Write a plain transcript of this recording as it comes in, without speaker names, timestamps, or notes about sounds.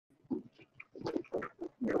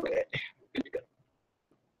No way. Good to go.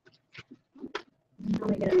 I'm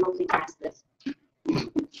going to multitask this.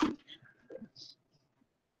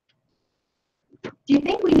 Do you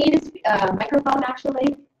think we need a microphone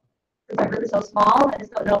actually? Because our group is so small, I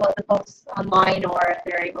just don't know about the folks online or if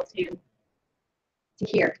they're able to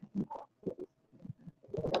hear.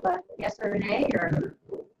 Yes or nay? Or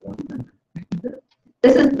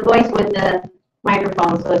this is the voice with the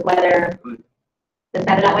microphone, so it's whether it's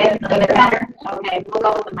better that way. A little bit better. Okay, we'll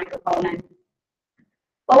go with the microphone then.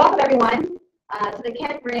 Well, welcome everyone to the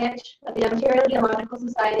Kent branch of the Ontario Geological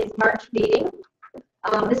Society's March meeting.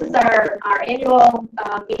 This is our annual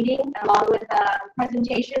meeting, along with a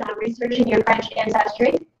presentation on researching your French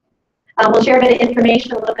ancestry. We'll share a bit of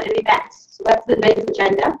information, a little bit of events. So that's the events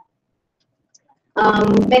agenda.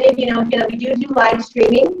 Many of you know we do live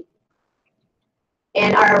streaming,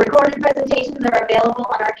 and our recorded presentations are available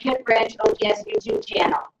on our Kent Branch OGS YouTube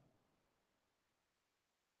channel.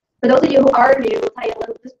 For those of you who are new, I'll tell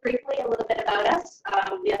you just briefly a little bit about us.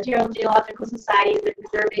 The Ontario Geological Society has been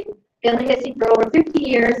preserving family history for over 50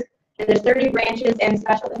 years, and there's 30 branches and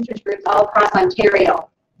special interest groups all across Ontario.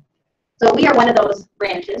 So we are one of those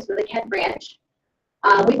branches, so the Kent branch.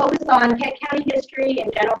 We focus on Kent County history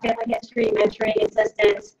and general family history, mentoring,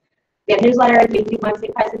 assistance. We have newsletters, we do monthly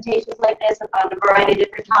presentations like this on a variety of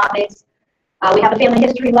different topics. We have a family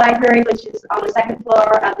history library, which is on the second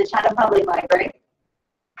floor of the Chatham Public Library.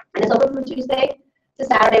 And it's open from Tuesday to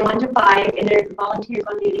Saturday, 1 to 5, and there's volunteers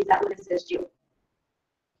on duties that would assist you.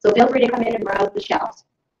 So feel free to come in and browse the shelves.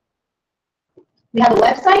 We have a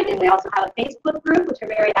website, and we also have a Facebook group, which are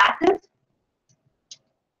very active.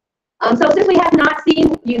 So since we have not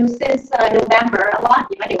seen you since November, a lot of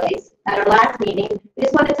you anyways, at our last meeting, we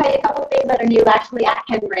just want to tell you a couple of things that are new actually at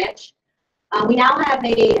Kent Branch. We now have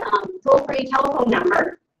a toll-free telephone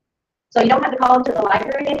number, so you don't have to call into the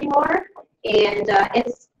library anymore, and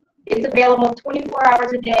it's available 24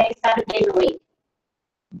 hours a day, 7 days a week.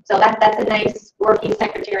 So that's a nice working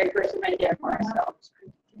secretary person right there for us.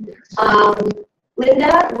 So.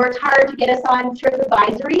 Linda worked hard to get us on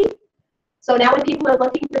TripAdvisory. So now when people are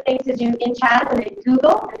looking for things to do in Chatham and in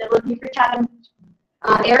Google, and they're looking for Chatham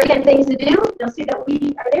area and things to do, they'll see that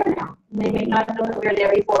we are there now. And they may not have known that we were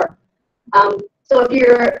there before. So if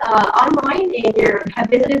you're online and you have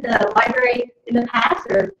visited the library in the past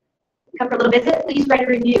or come for a little visit, please write a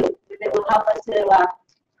review. It will help us to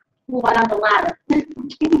move on the ladder.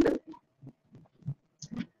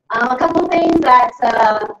 A couple of things that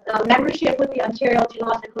membership with the Ontario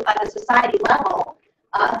Geological Society level.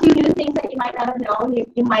 A few new things that you might not have known.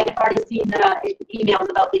 You might have already seen the emails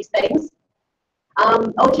about these things.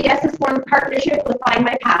 OGS has formed a partnership with Find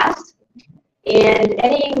My Past. And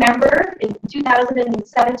any member, in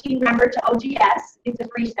 2017 member to OGS, it's a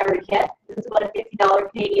free starter kit. It's about a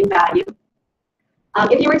 $50 Canadian value.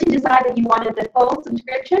 If you were to decide that you wanted the full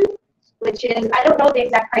subscription, which is, I don't know the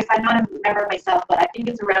exact price, I'm not a member myself, but I think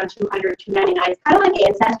it's around $200, $299. It's kind of like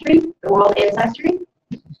Ancestry, the World Ancestry.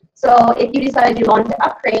 So if you decide you want to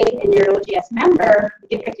upgrade and you're an OGS member,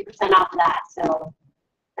 you get 50% off of that. So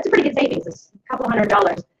that's a pretty good savings. It's a couple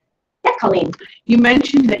 $100. Yeah, Colleen. You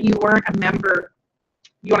mentioned that you weren't a member.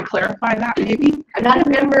 You want to clarify that, maybe? I'm not a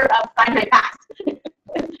member of Find My Past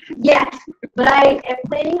yet, but I am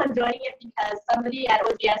planning on joining it because somebody at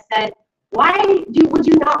OGS said, would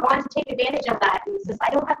you not want to take advantage of that? And says,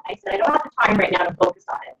 I said, I don't have the time right now to focus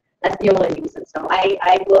on it. That's the only reason. So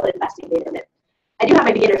I will investigate in it. I do have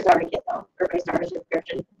my beginner starter kit though, for my starter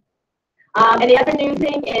subscription. And the other new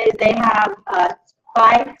thing is they have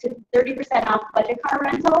 5 to 30% off budget car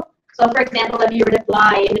rental. So for example, if you were to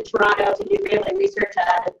fly into Toronto to do family research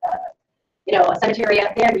at a cemetery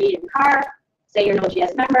out there, you need a car, say you're an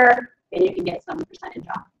OGS member, and you can get some percentage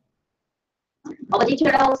off. All the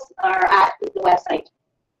details are at the website.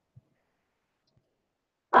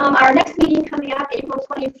 Our next meeting coming up April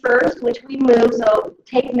 21st, which we moved, so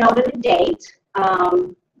take note of the date.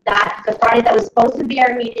 That the Friday that was supposed to be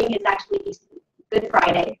our meeting is actually Good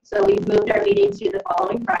Friday. So we've moved our meeting to the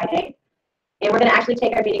following Friday. And we're going to actually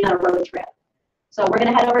take our meeting on a road trip. So we're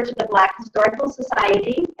going to head over to the Black Historical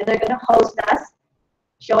Society, and they're going to host us,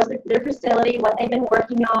 show us their facility, what they've been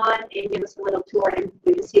working on, and give us a little tour, and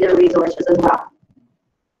we can see their resources as well.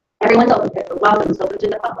 Everyone's welcome, it's open to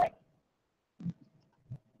the public.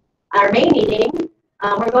 Our main meeting,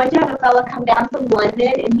 we're going to have a fellow come down from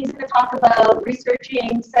London, and he's going to talk about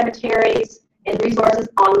researching cemeteries and resources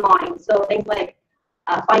online. So things like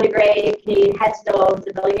Find a Grave, Canadian headstones,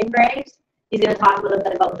 civilian graves. He's going to talk a little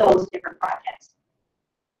bit about those different projects.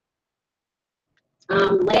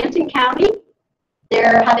 Lambton County,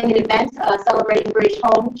 they're having an event celebrating British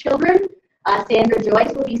home children. Sandra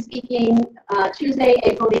Joyce will be speaking Tuesday,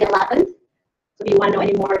 April the 11th. So if you want to know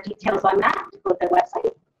any more details on that, go to their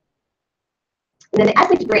website. And then the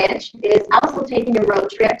Essex branch is also taking a road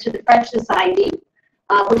trip to the French Society,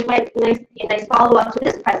 which might be a nice follow-up to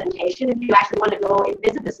this presentation if you actually want to go and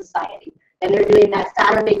visit the society. And they're doing that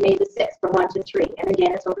Saturday, May the 6th from 1 to 3. And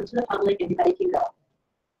again, it's open to the public, anybody can go.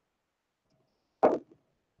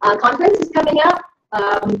 Conference is coming up.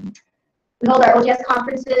 We hold our OGS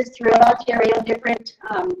conferences throughout Ontario. Different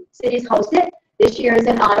cities host it. This year is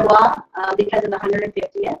in Ottawa because of the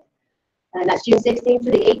 150th. And that's June 16th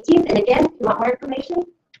to the 18th. And again, if you want more information,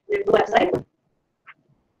 there's the website.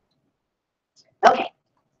 Okay.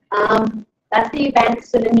 That's the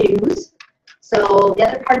events and the news. So the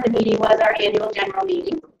other part of the meeting was our annual general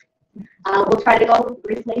meeting. We'll try to go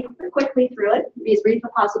briefly or quickly through it, be as brief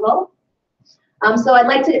as possible. So I'd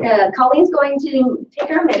like to, Colleen's going to take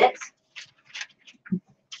our minutes.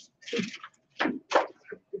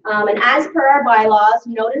 And as per our bylaws,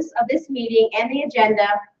 notice of this meeting and the agenda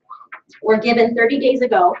were given 30 days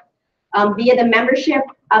ago via the membership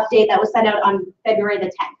update that was sent out on February the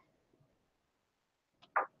 10th.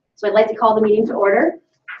 So I'd like to call the meeting to order.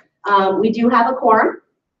 We do have a quorum.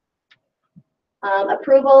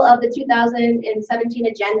 Approval of the 2017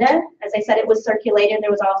 agenda. As I said, it was circulated.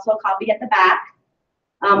 There was also a copy at the back.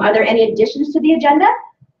 Are there any additions to the agenda?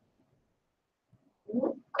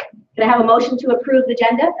 Can I have a motion to approve the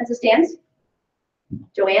agenda as it stands?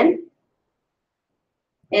 Joanne?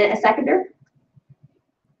 And a seconder?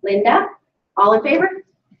 Linda? All in favor?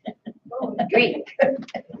 Great.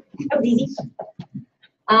 That was easy.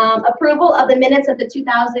 Approval of the minutes of the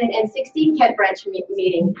 2016 Kent Branch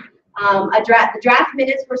meeting. The draft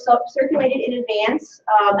minutes were circulated in advance,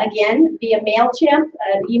 again, via MailChimp,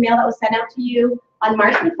 an email that was sent out to you on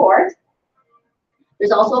March the 4th.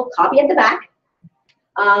 There's also a copy at the back.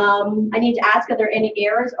 I need to ask, are there any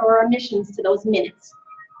errors or omissions to those minutes?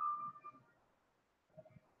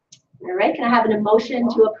 All right, can I have an motion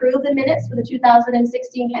to approve the minutes for the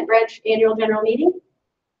 2016 Kent Branch Annual General Meeting?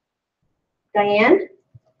 Diane?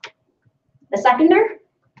 The seconder?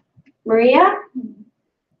 Maria?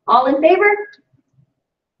 All in favor?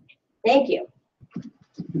 Thank you.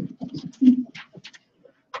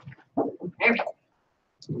 All right.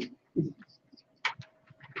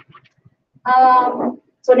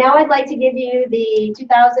 So now I'd like to give you the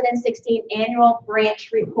 2016 Annual Branch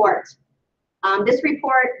Report. This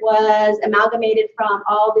report was amalgamated from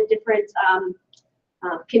all the different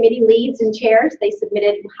committee leads and chairs. They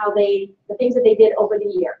submitted the things that they did over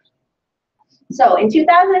the year. So in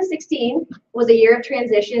 2016 was a year of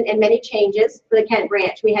transition and many changes for the Kent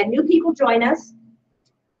Branch. We had new people join us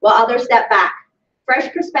while others stepped back.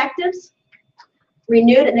 Fresh perspectives,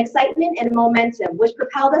 renewed an excitement and momentum, which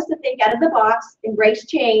propelled us to think out of the box, embrace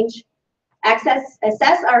change,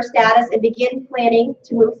 assess our status, and begin planning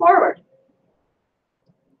to move forward.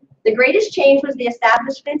 The greatest change was the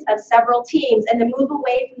establishment of several teams and the move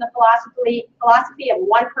away from the philosophy of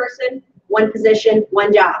one person, one position,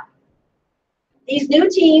 one job. These new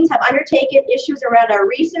teams have undertaken issues around our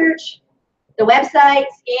research, the website,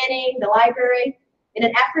 scanning, the library, in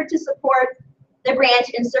an effort to support the branch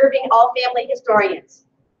in serving all family historians.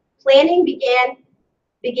 Planning began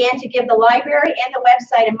to give the library and the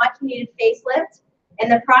website a much needed facelift,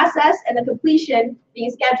 and the process and the completion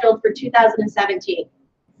being scheduled for 2017.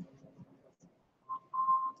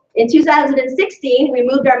 In 2016, we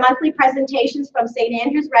moved our monthly presentations from St.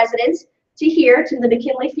 Andrew's residence to here to the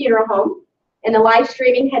McKinley Funeral Home, and the live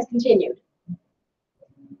streaming has continued.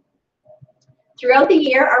 Throughout the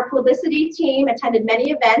year, our publicity team attended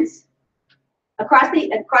many events across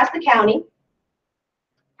the county,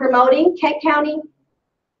 promoting the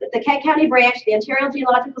Kent County branch, the Ontario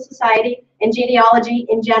Genealogical Society, and genealogy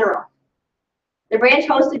in general. The branch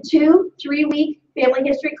hosted 2 3-week family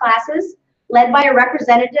history classes led by a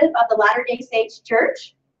representative of the Latter-day Saints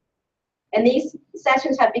Church. And these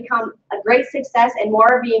sessions have become a great success, and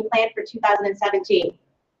more are being planned for 2017.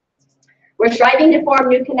 We're striving to form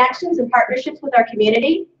new connections and partnerships with our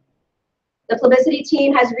community. The publicity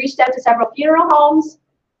team has reached out to several funeral homes,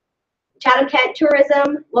 Chatham-Kent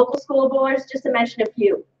Tourism, local school boards, just to mention a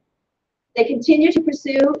few. They continue to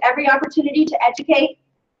pursue every opportunity to educate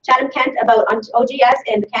Chatham-Kent about OGS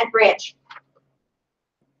and the Kent branch.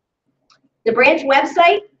 The branch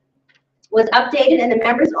website was updated, and the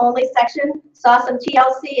members-only section saw some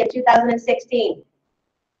TLC in 2016.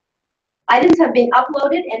 Items have been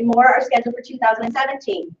uploaded, and more are scheduled for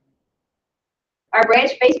 2017. Our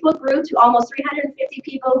branch Facebook grew to almost 350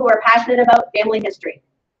 people who are passionate about family history.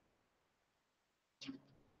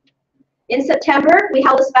 In September, we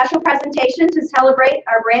held a special presentation to celebrate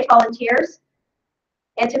our branch volunteers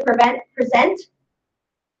and to present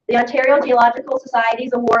the Ontario Geological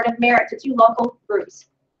Society's Award of Merit to 2 local groups.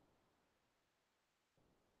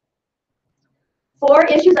 4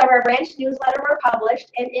 issues of our branch newsletter were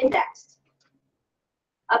published and indexed.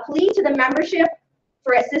 A plea to the membership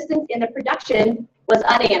for assistance in the production was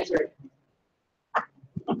unanswered.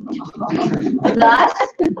 Thus,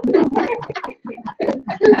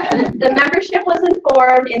 the membership was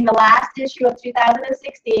informed in the last issue of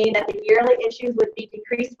 2016 that the yearly issues would be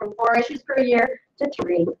decreased from 4 issues per year to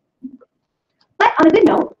 3. But on a good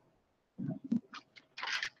note,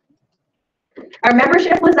 our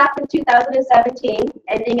membership was up in 2017,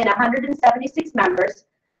 ending in 176 members.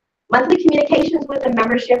 Monthly communications with the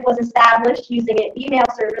membership was established using an email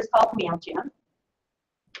service called MailChimp.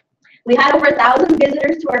 We had over 1,000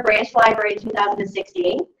 visitors to our branch library in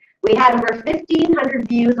 2016. We had over 1,500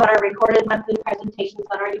 views on our recorded monthly presentations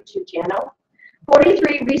on our YouTube channel.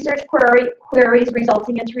 43 research queries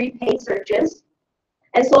resulting in 3 paid searches,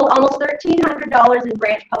 and sold almost $1,300 in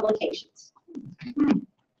branch publications.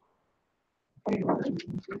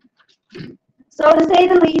 So to say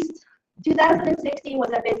the least, 2016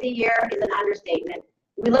 was a busy year is an understatement.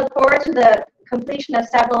 We look forward to the completion of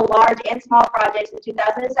several large and small projects in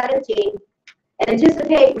 2017 and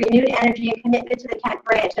anticipate renewed energy and commitment to the Kent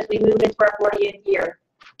branch as we move into our 40th year.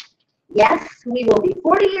 Yes, we will be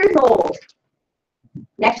 40 years old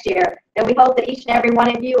next year, and we hope that each and every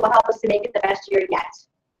one of you will help us to make it the best year yet.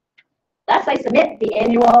 Thus, I submit the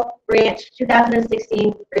annual branch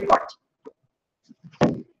 2016 report.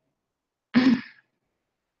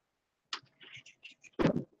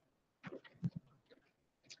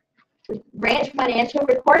 Branch financial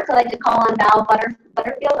reports. I'd like to call on Val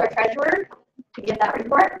Butterfield, our treasurer, to give that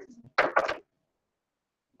report.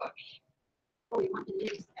 Oh, you want to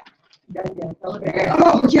use that? Oh,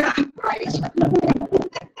 yeah, right.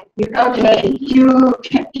 Okay,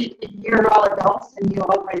 you're all adults and you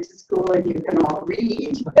all went to school and you can all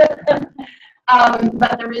read.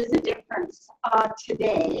 But there is a difference.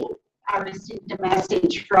 Today, I received a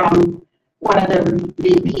message from one of the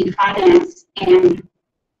VP Finance, and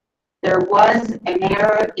there was an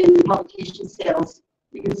error in publication sales.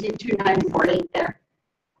 You can see 2948 there.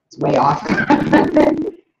 It's way off.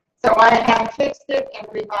 So I have fixed it and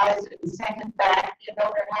revised it and sent it back. You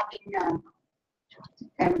know, they're having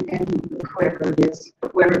and whoever it is,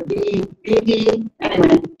 where BD,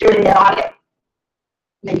 anyway, doing the audit.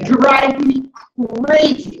 They drive me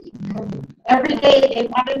crazy. Every day they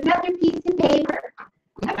want another piece of paper.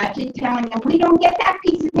 And I keep telling them, we don't get that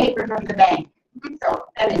piece of paper from the bank. So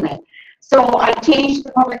anyway, so I changed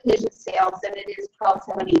the publication sales and it is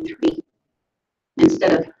 1273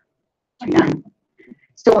 instead of 29.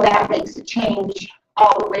 So that makes a change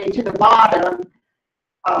all the way to the bottom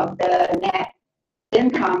of the net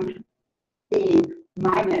income being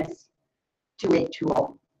minus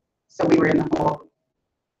 2820. So we were in the hole,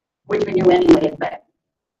 which we knew anyway, but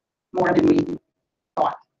more than we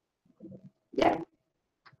thought. Yeah.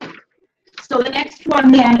 So the next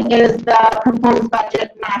one then is the proposed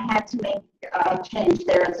budget, and I had to make a change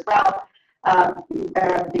there as well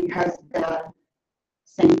because the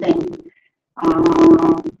same thing.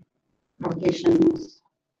 Publications.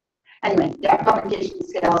 Anyway, yeah, publication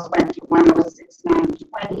sales went to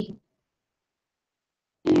 106,920,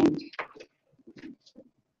 and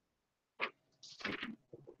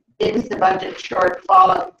is the budget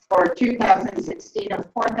shortfall for 2016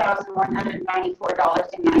 of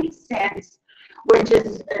 $4,194.90, which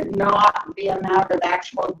is not the amount of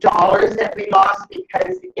actual dollars that we lost,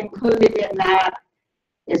 because included in that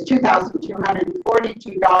is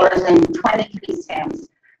 $2,242.23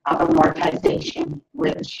 of amortization,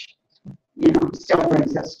 which, you know, still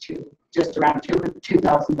brings us to just around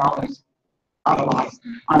 $2,000 of a loss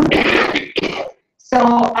on the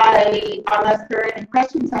So unless there are any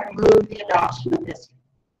questions, I move the adoption of this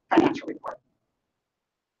financial report.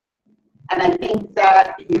 And I think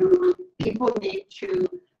that people need to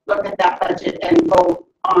look at that budget and vote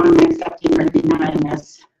on accepting or denying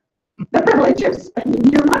this, the privilege of spending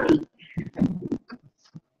your money.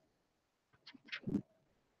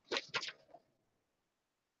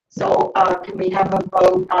 So can we have a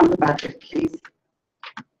vote on the budget, please?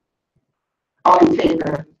 All in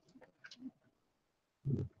favor?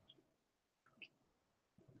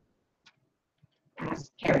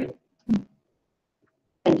 Passed, carried.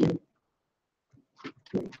 Thank you.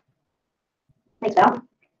 Thanks, Val.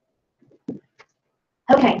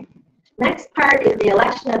 Okay, next part is the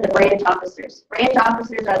election of the branch officers. Branch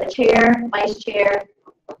officers are the chair, vice chair,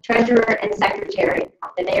 treasurer, and secretary.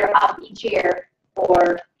 And they are up each year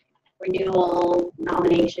for renewal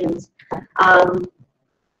nominations.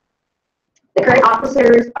 The current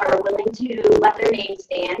officers are willing to let their name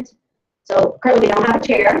stand. So currently we don't have a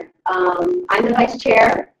chair. I'm the vice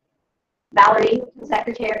chair, Valerie, the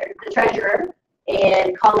secretary, the treasurer,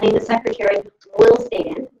 and Colleen, the secretary, will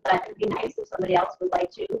stand. That would be nice if somebody else would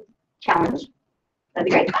like to challenge. That'd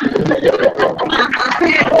be great. Pretty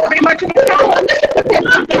much a challenge.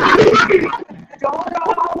 Don't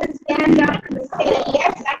all stand up and say,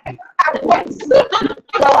 yes, I can have one. So a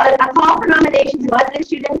call for nominations was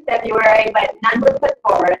issued in February, but none were put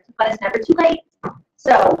forward, but it's never too late.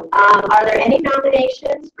 So are there any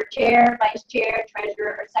nominations for chair, vice chair,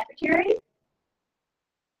 treasurer, or secretary?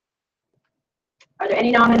 Are there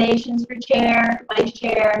any nominations for chair, vice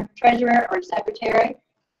chair, treasurer, or secretary?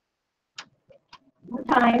 One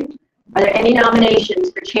more time. Are there any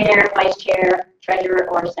nominations for chair, vice chair, treasurer,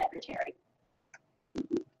 or secretary?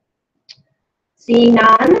 Seeing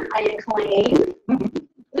none, I acclaim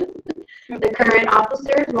the current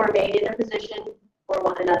officers who are made in their position for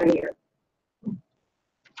one another year.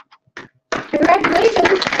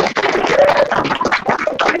 Congratulations.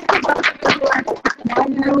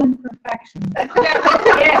 One perfection.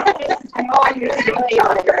 Yes, I know I used to be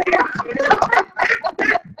on it.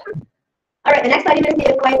 All right, the next item is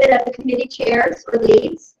the appointment of the committee chairs or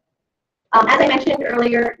leads. As I mentioned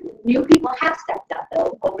earlier, new people have stepped up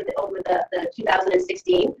though over the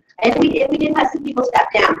 2016, and we did have some people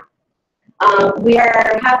step down. We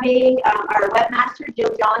are having our webmaster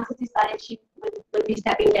Jill Johns has decided she would be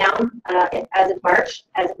stepping down as of March,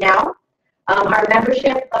 as of now. Our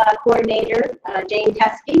membership coordinator Jane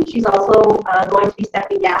Teskey, she's also going to be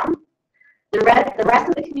stepping down. The rest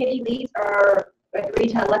of the committee leads are agreed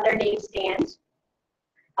to let their names stand.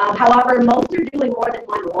 However, most are doing more than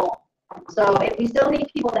one role. So if you still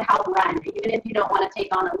need people to help run, even if you don't want to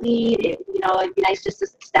take on a lead, it'd be nice just to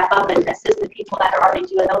step up and assist the people that are already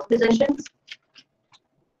doing those positions.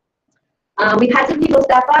 We've had some people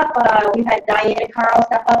step up. We've had Diana Carl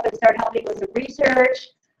step up and start helping with some research.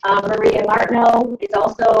 Maria Martineau is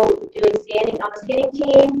also doing scanning on the scanning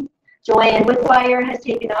team. Joanne Whitwire has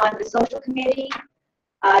taken on the social committee.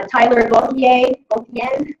 Tyler Gauthier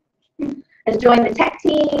has joined the tech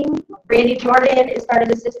team. Brandy Jordan has started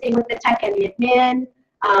assisting with the tech and the admin.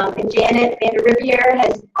 And Janet Vander Riviere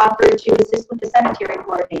has offered to assist with the cemetery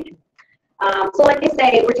coordinating. So like I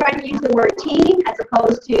say, we're trying to use the word team as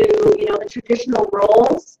opposed to, the traditional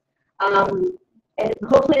roles. And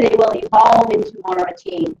hopefully they will evolve into more of a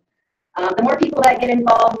team. The more people that get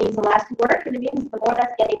involved means the less work, and it means the more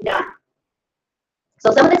that's getting done.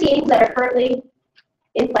 So some of the teams that are currently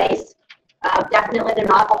in place, definitely they're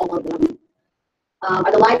not all of them,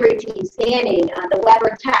 are the library team, scanning, the web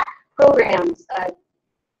or tech programs,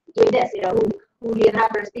 doing this, who do you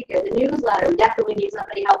have for a speaker? The newsletter, we definitely need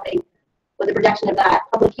somebody helping with the production of that.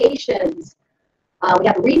 Publications, we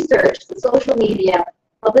have research, the social media,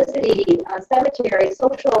 publicity, cemetery, the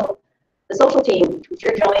social team. I'm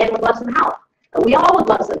sure Joanne would love some help. We all would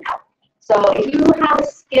love some help. So if you have a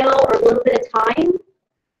skill or a little bit of time,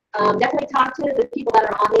 definitely talk to the people that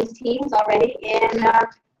are on these teams already and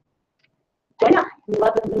join up. We'd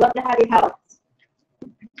love to have you help.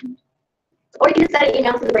 Or you can send an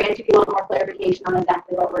email to the branch if you want more clarification on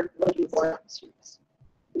exactly what we're looking for. Is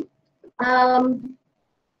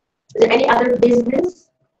there any other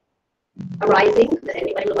business arising that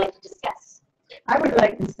anybody would like to discuss? I would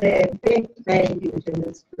like to say a big thank you to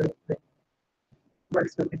this group that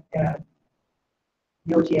works with the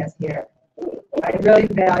OGS here. I really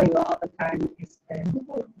value all the time that you spend.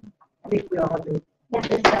 I think we all do. Yes,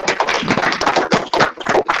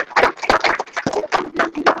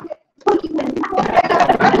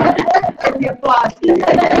 The applause.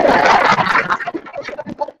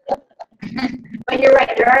 But you're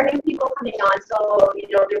right, there are new people coming on. So,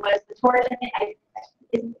 there was the torch.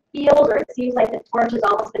 It feels or it seems like the torch has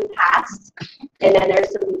almost been passed. And then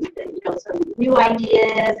there's some new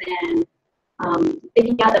ideas and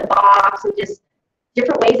thinking out of the box and just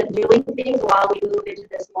different ways of doing things while we move into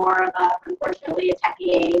this more of a, unfortunately, a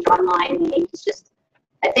techie age, online age. It's just,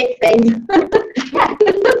 I think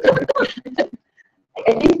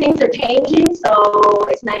things are changing, so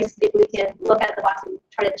it's nice if we can look at the box and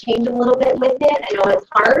try to change a little bit with it. I know it's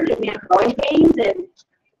hard and we have growing pains, and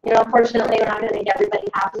unfortunately we're not going to make everybody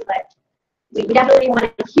happy, but we definitely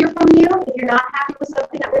want to hear from you. If you're not happy with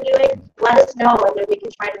something that we're doing, let us know, and then we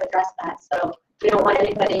can try to address that. So we don't want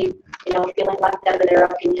anybody, feeling left out of their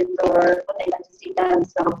opinions or what they'd like to see done.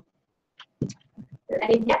 So,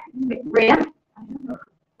 Rhea? I have a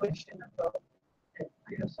question about, I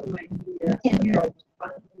have some ideas about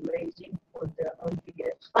fundraising for the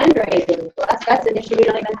OGS. Fundraising. Well, that's an issue we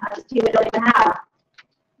don't even have. This team we don't even have.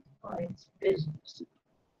 It's business.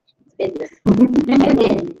 It's business.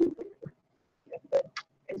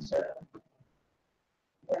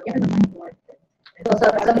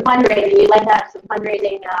 Some fundraising, you'd like to have some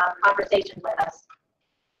fundraising conversations with us.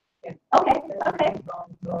 Okay, okay.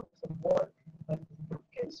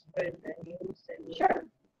 Sure.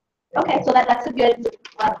 Okay, so that's a good,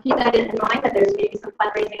 keep that in mind, that there's maybe some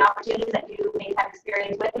fundraising opportunities that you may have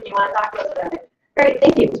experience with and you want to talk to us about it. Great,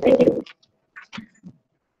 thank you, thank you.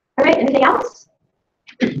 All right, anything else?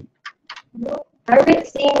 All right,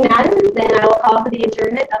 seeing none, then I will call for the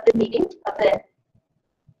adjournment of the meeting, of the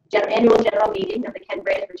annual general meeting of the Ken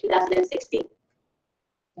Branch for 2016.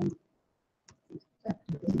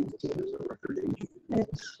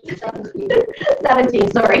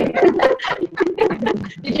 17, sorry.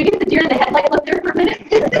 Did you get the deer in the headlight look there for a minute?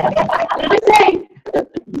 What did I say?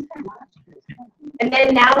 And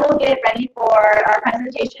then now we'll get ready for our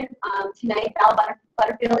presentation. Tonight, Val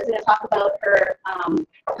Butterfield is going to talk about her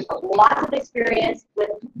lots of experience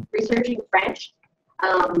with researching French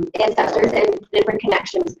ancestors and different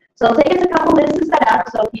connections. So it'll take us a couple minutes to set up.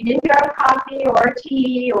 So if you didn't grab a coffee or a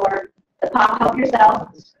tea or the pop, help yourself.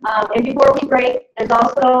 And before we break, there's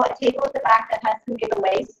also a table at the back that has some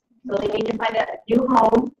giveaways. So they need to find a new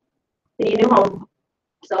home. They need a new home.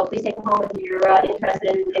 So please take them home if you're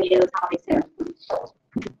interested in any of the topics there.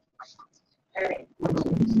 All right.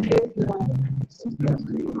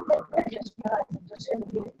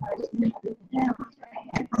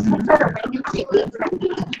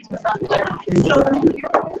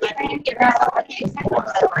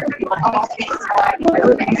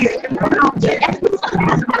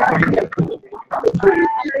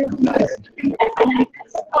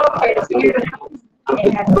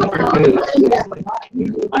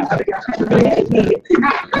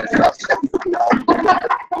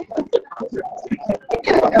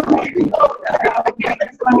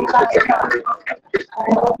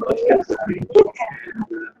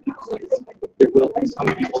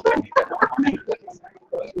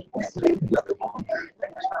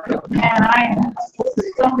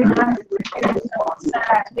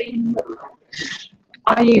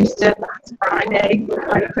 I used it last Friday.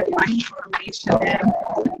 I put my information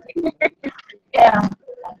in. Yeah.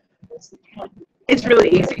 It's really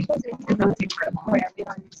easy. It doesn't take forever.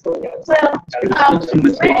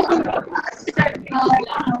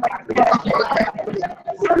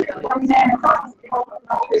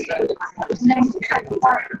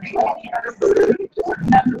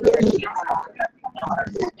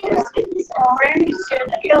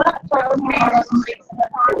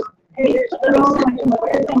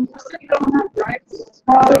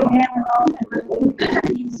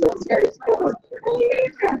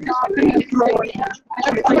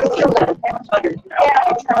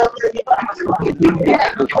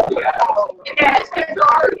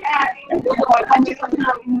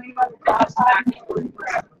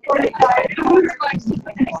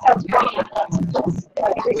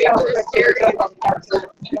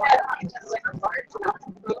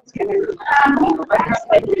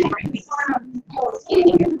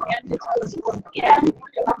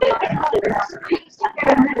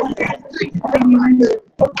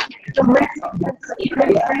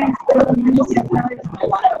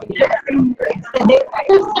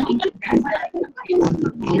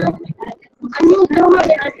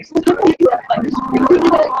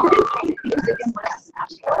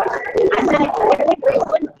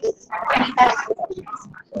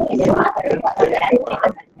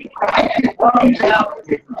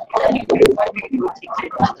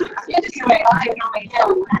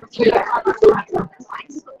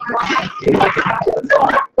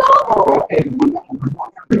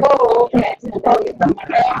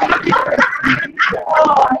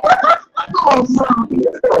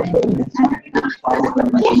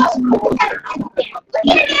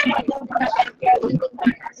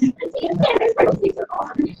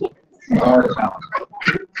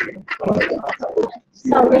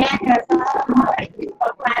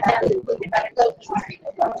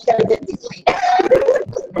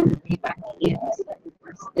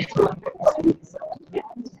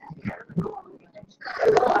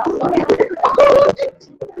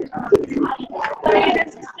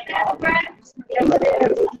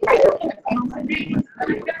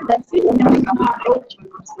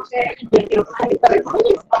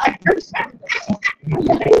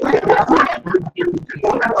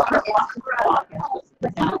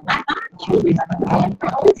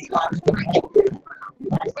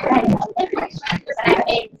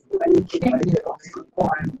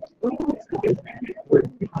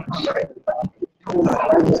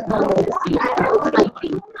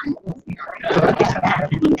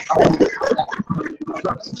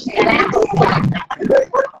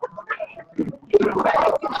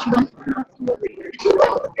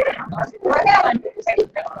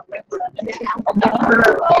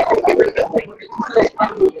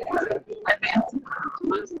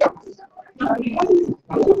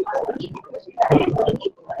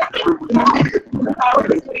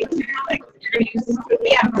 used to,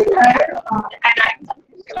 yeah. And the right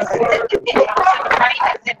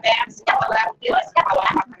is advanced, and the left is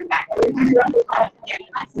back.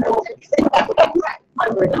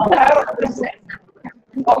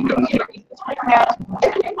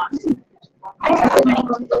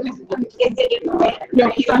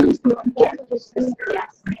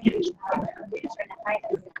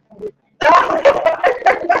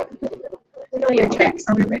 Your tricks.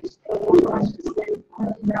 You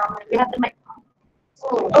have the mic.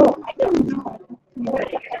 Oh, I don't know.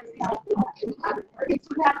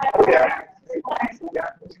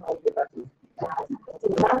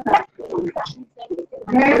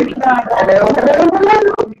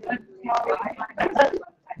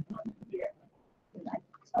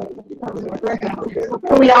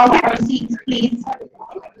 Can we all have our seats, please?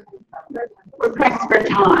 We're pressed for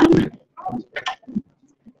time.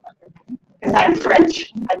 Because I'm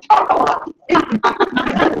French, I talk a lot.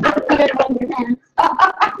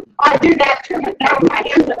 I do that too, but now my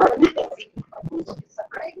hands are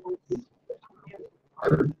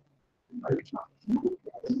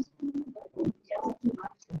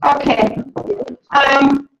okay.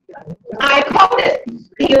 I called it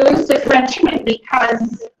the elusive Frenchman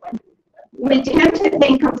because we tend to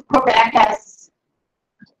think of Quebec as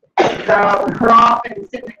the province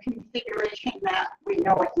in the configuration that we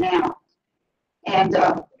know it now. And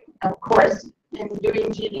of course, in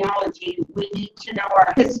doing genealogy, we need to know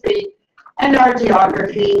our history and our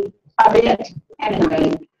geography a bit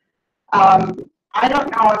anyway. I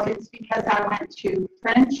don't know if it's because I went to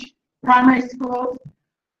French primary school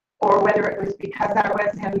or whether it was because I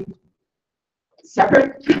was in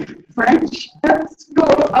separate French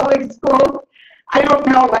school, public school. I don't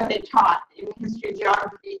know what they taught in history,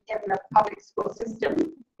 geography in the public school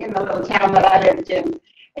system in the little town that I lived in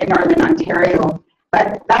Northern Ontario.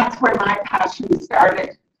 But that's where my passion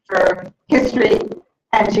started for history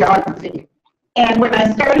and geography. And when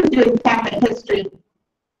I started doing family history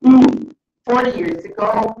 40 years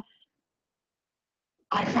ago,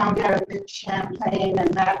 I found out that Champlain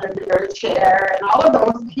and Madeleine de Verchères and all of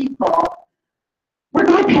those people were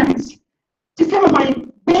godparents to some of my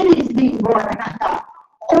babies being born. And I thought,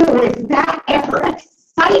 oh, is that ever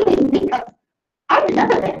exciting? Because I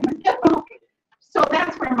remember them. So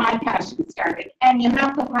that's where my passion started. And you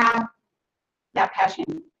have to have that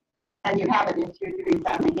passion. And you have it if you're doing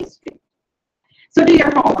family history. So do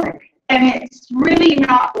your homework. And it's really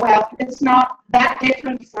not, well, it's not that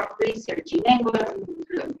different from researching England,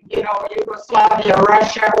 you know, Yugoslavia,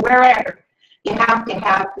 Russia, wherever. You have to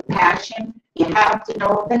have the passion. You have to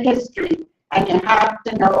know the history. And you have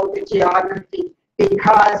to know the geography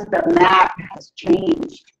because the map has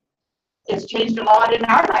changed. It's changed a lot in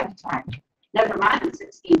our lifetime. Never mind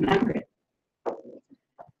 1600.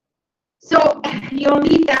 So you'll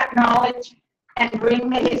need that knowledge and bring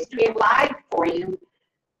the history alive for you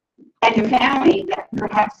and your family that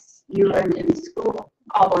perhaps you learned in school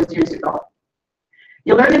all those years ago.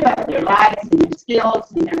 You learn about their lives and their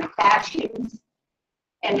skills and their passions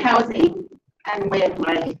and housing and way of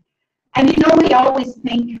life. And you know, we always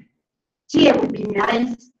think, gee, it would be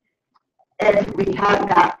nice if we had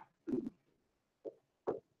that.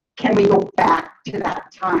 Can we go back to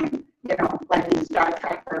that time, you know, like in Star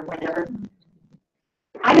Trek or whatever?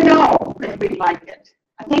 I don't know if we'd like it.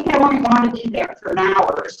 I think I only want to be there for an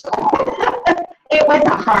hour or so. It was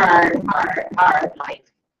a hard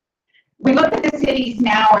life. We look at the cities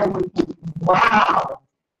now and we think, wow.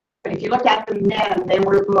 But if you look at them then, they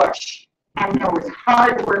were bush. And there was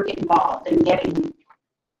hard work involved in getting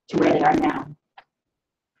to where they are now.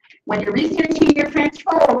 When you're researching your French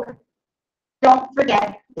folk, don't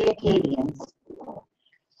forget the Acadians.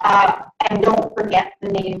 And don't forget the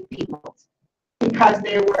native peoples, because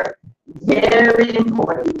they were very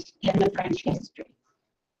important in the French history.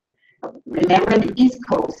 Remember the East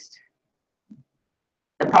Coast,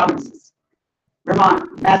 the provinces,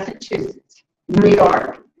 Vermont, Massachusetts, New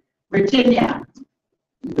York, Virginia,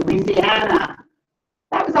 Louisiana.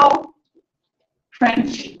 That was all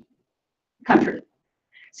French country.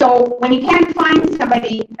 So when you can't find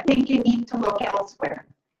somebody, I think you need to look elsewhere.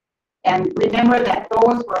 And remember that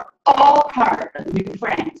those were all part of New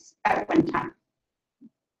France at one time.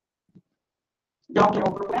 Don't get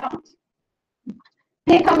overwhelmed.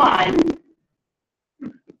 Pick a line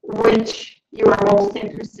which you are most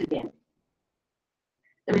interested in.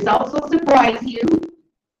 The results will surprise you.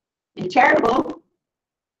 Be charitable,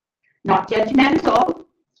 not judgmental.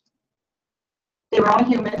 They were all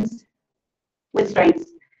humans with strengths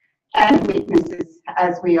and weaknesses,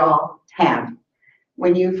 as we all have.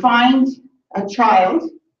 When you find a child,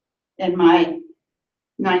 in my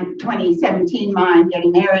 2017 mind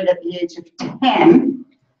getting married at the age of 10,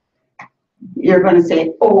 you're going to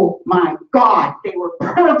say, oh my God, they were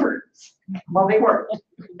perverts. Well, they weren't.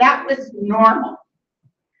 That was normal.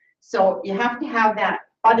 So you have to have that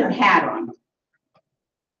other hat on.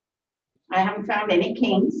 I haven't found any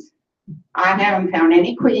kings. I haven't found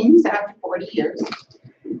any queens after 40 years.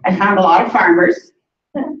 I found a lot of farmers,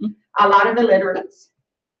 a lot of illiterates,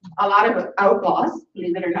 a lot of outlaws,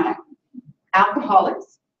 believe it or not,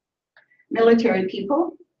 alcoholics, military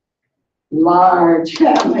people, large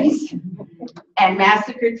families, and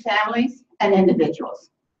massacred families and individuals.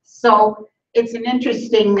 So it's an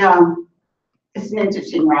interesting ride.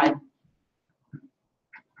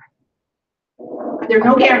 There are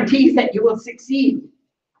no guarantees that you will succeed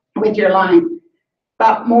with your line,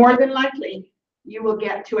 but more than likely you will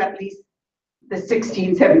get to at least the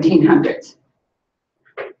 1700s.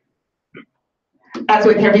 As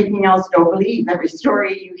with everything else, don't believe every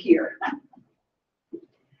story you hear.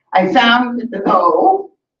 I found,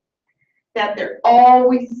 though, that there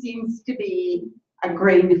always seems to be a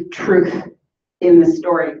grain of truth in the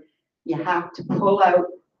story. You have to pull out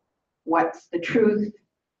what's the truth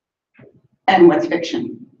and what's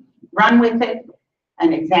fiction. Run with it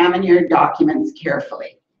and examine your documents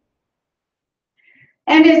carefully.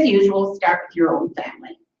 And as usual, start with your own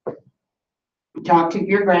family. Talk to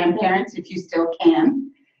your grandparents if you still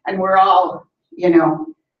can. And we're all, you know,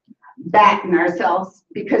 batting ourselves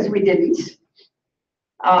because we didn't.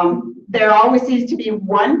 There always seems to be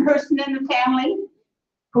one person in the family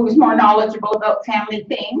who's more knowledgeable about family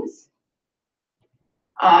things.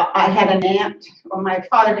 I had an aunt, well, my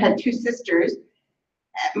father had two sisters.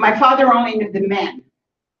 My father only knew the men,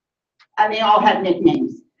 and they all had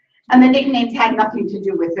nicknames. And the nicknames had nothing to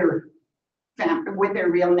do with their family, with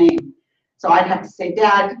their real name. So I'd have to say,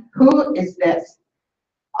 Dad, who is this?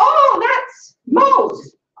 Oh, that's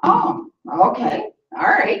Mose. Oh, okay, all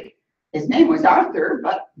right. His name was Arthur,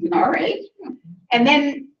 but all right. And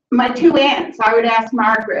then my two aunts, I would ask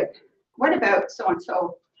Margaret, what about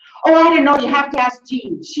so-and-so? Oh, I don't know, you have to ask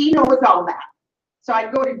Jean. She knows all that. So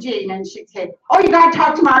I'd go to Jean and she'd say, oh, you got to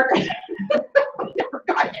talk to Margaret. I never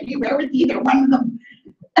got anywhere with either one of them.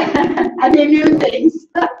 And they knew things.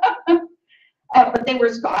 But they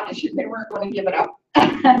were Scottish and they weren't going to give it up.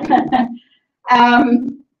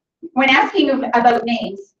 When asking about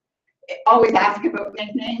names, always ask about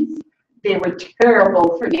nicknames. They were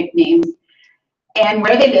terrible for nicknames. And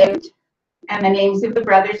where they lived, and the names of the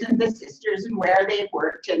brothers and the sisters, and where they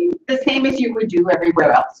worked, and the same as you would do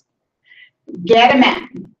everywhere else. Get a map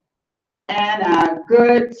and a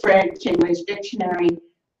good French-English dictionary,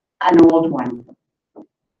 an old one.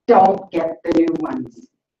 Don't get the new ones.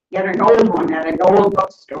 Get an old one at an old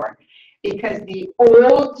bookstore, because the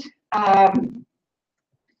old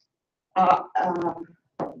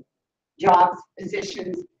jobs,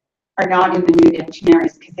 positions are not in the new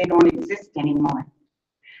dictionaries because they don't exist anymore.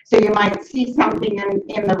 So you might see something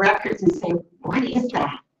in the records and say, what is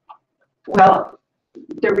that? Well,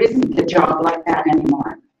 there isn't a job like that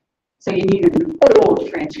anymore. So you need an old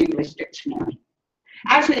French-English dictionary.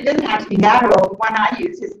 Actually, it doesn't have to be that old. One I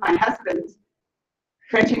use is my husband's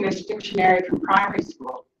French-English dictionary from primary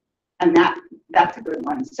school. And that's a good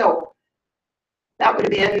one. So that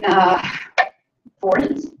would have been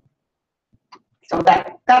 40s. So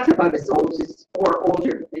that's about as old as, or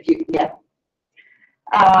older, if you can get.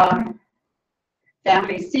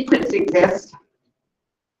 Family secrets exist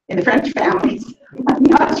in the French families. I'm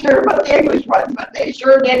not sure about the English ones, but they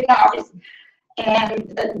sure did ours.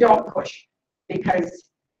 And don't push, because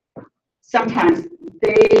sometimes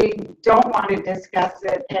they don't want to discuss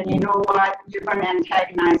it, and you know what? You're going to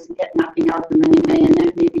antagonize and get nothing out of them anyway, and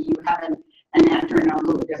then maybe you have an aunt or an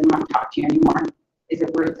uncle who doesn't want to talk to you anymore. Is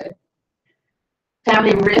it worth it?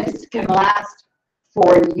 Family rifts can last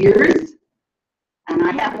for years, and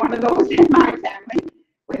I have one of those in my family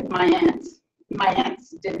with my aunts. My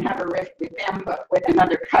aunts didn't have a rift with them, but with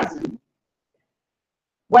another cousin.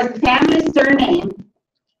 Was the family surname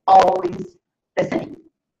always the same?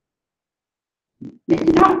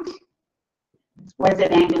 Maybe not. Was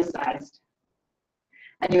it anglicized?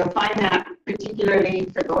 And you'll find that particularly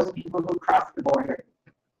for those people who cross the border.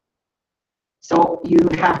 So you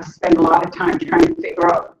have to spend a lot of time trying to figure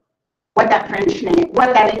out what that French name,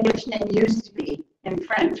 what that English name used to be in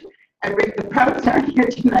French. And Rick, the Prouts aren't here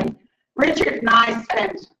tonight. Richard and I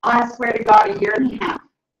spent, I swear to God, a year and a half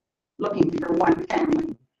looking for one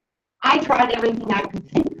family. I tried everything I could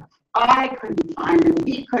think of. I couldn't find them.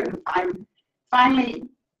 He couldn't find them. Finally,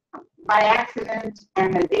 by accident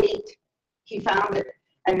and a date, he found it.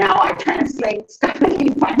 And now I translate stuff that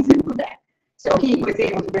he finds in Quebec. So he was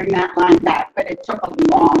able to bring that line back, but it took a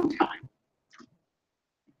long time.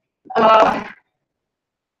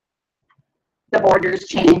 The borders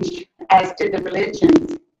changed as to the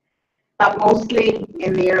religions, but mostly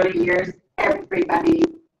in the early years, everybody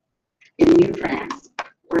in New France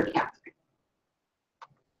were Catholic.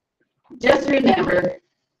 Just remember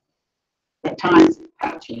that times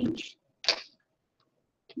have changed.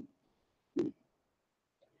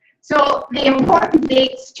 So the important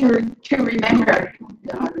dates to remember,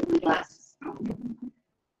 my glasses,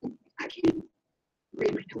 I can't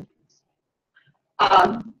read my notes.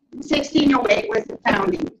 1608 was the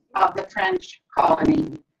founding of the French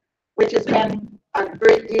colony, which is when a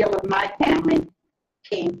great deal of my family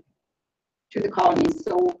came to the colony.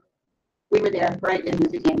 So we were there right in the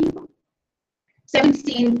beginning.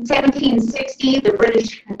 1760, the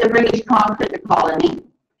British conquered the colony.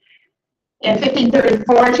 In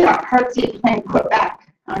 1534, Jacques Cartier claimed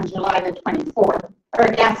Quebec on July the 24th, or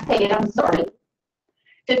Gaspé, I'm sorry.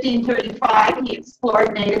 1535, he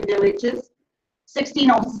explored native villages.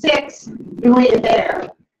 1606, Louis Hébert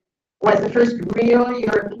was the first real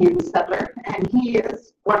European settler, and he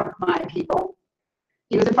is one of my people.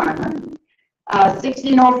 He was a farmer.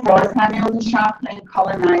 1604, Samuel de Champlain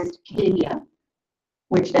colonized Acadia,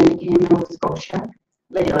 which then became Nova Scotia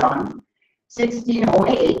later on.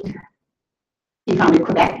 1608, he founded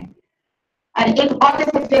Quebec. And in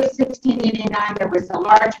August the 5th, 1689, there was a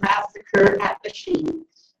large massacre at Lachine,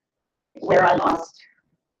 where I lost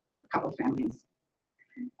a couple families.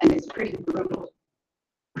 And it's pretty brutal,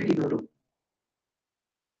 pretty brutal.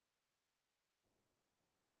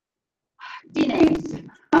 D-names.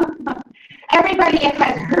 Everybody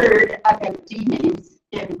has heard about D-names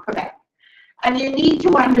in Quebec. And you need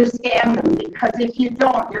to understand them, because if you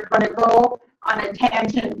don't, you're going to go on a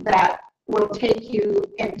tangent that will take you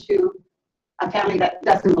into a family that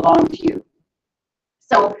doesn't belong to you.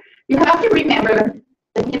 So you have to remember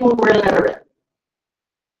the people who were literate.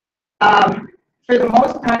 For the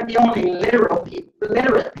most part, the only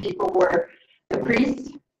literate people were the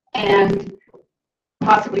priests and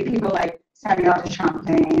possibly people like Samuel de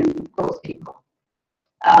Champlain and those people.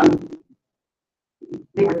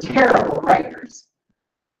 They were terrible writers,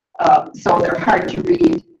 so they're hard to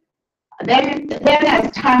read. Then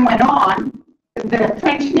as time went on, the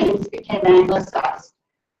French names became anglicized.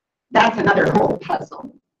 That's another whole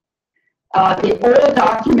puzzle. The old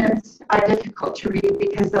documents are difficult to read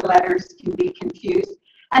because the letters can be confused.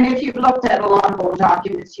 And if you've looked at a lot of old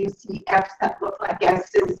documents, you see F's that look like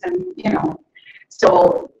S's, and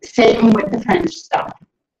So same with the French stuff.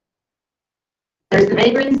 There's the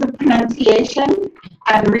vagaries of pronunciation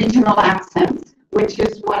and regional accents, which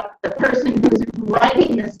is what the person who's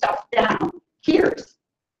writing the stuff down hears,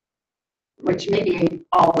 which may be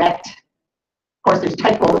all wet. Of course, there's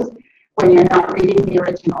typos when you're not reading the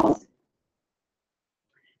originals.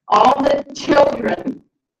 All the children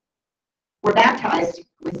were baptized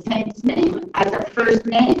with Saint's name as a first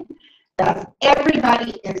name. Thus,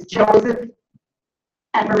 everybody is Joseph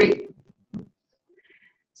and Marie.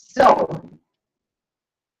 So,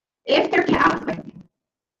 if they're Catholic,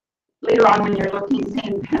 later on when you're looking, say,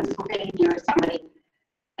 in Pennsylvania or somebody,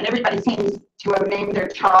 and everybody seems to have named their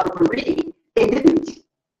child Marie, they didn't.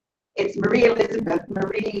 It's Marie Elizabeth,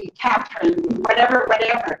 Marie Catherine, whatever.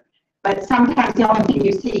 But sometimes the only thing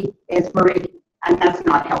you see is Marie, and that's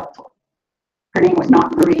not helpful. Her name was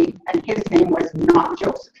not Marie, and his name was not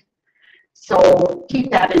Joseph. So keep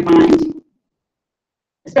that in mind,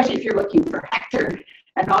 especially if you're looking for Hector,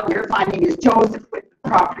 and all you're finding is Joseph with the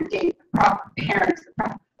proper date, the proper parents,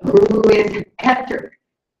 who is Hector?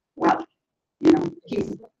 Well,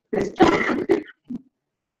 he's this Joseph.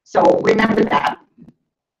 So remember that.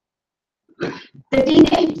 The D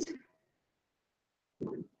names.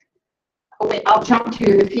 Oh, wait, I'll jump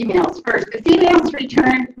to the females first. The females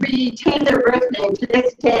retain their birth name to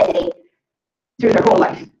this day through their whole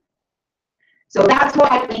life. So that's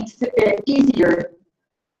why it makes it easier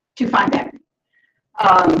to find them.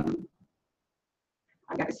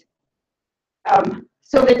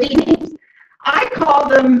 So the D names, I call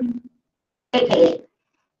them AKA.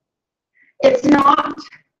 It's not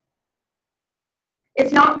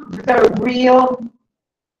the real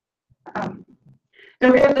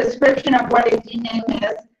description of what a D name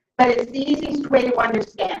is, but it's the easiest way to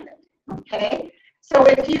understand it. Okay, so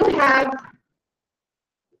if you have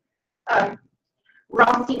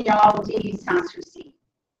Rossignol de Sanssouci,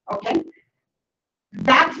 okay,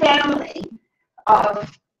 that family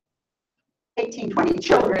of 18, 20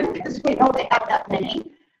 children, because we know they have that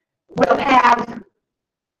many, will have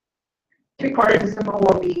 3/4 of them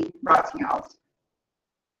will be Rossignols.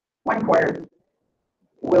 1/4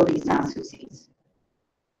 will be Sanssoucis.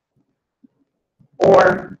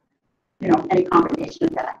 Or, any combination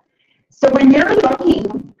of that. So when you're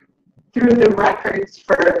looking through the records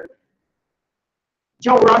for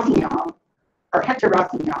Joe Rossignol or Hector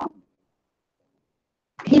Rossignol,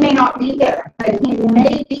 he may not be there, but he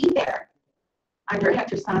may be there under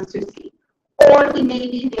Hector Sanssouci, or he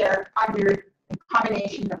may be there under the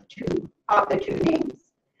combination of the two names.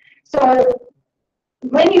 So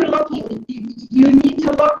when you're looking, you need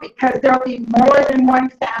to look because there'll be more than one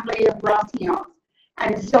family of Rossignol.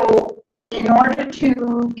 And so in order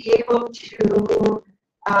to be able to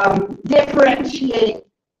differentiate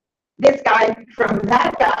this guy from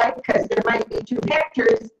that guy, because there might be two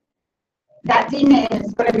Hectors, that D name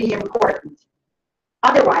is going to be important.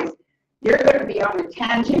 Otherwise, you're going to be on a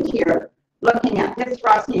tangent here looking at this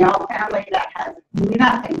Rossignol family that has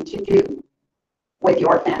nothing to do with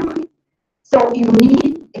your family. So you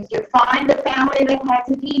need, if you find a family that has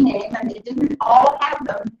a D name, and they didn't all have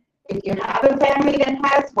them, if you have a family that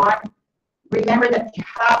has one, remember that you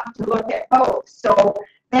have to look at both. So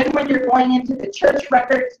then when you're going into the church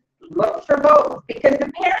records, look for both, because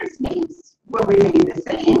the parents' names will remain the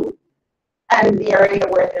same, and the area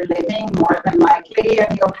where they're living more than likely,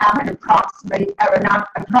 and you'll have an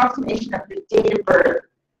approximation of the date of birth.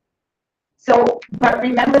 So, but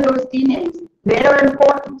remember those D names, they're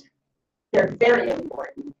important. They're very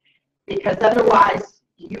important, because otherwise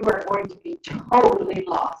you are going to be totally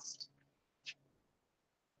lost.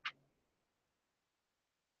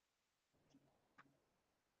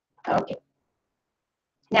 Okay.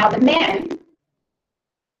 Now the men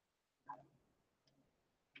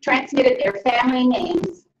transmitted their family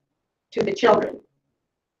names to the children.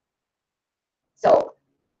 So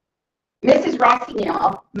Mrs.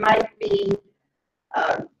 Rossignol might be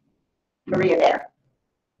Maria Bear.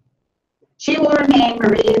 She will remain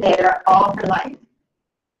Maria Bear all her life.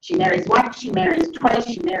 She marries once, she marries twice,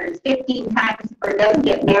 she marries 15 times, or doesn't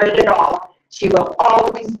get married at all. She will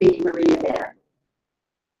always be Maria Bear.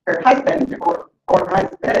 Her husband or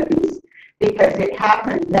husbands, because it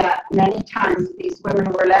happened that many times these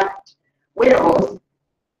women were left widows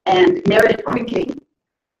and married quickly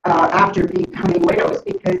after becoming widows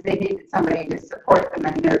because they needed somebody to support them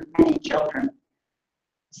and their many children.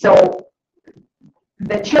 So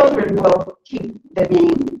the children will keep the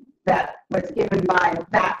name that was given by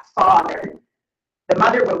that father. The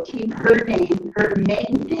mother will keep her name, her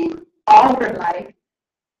maiden name, all her life.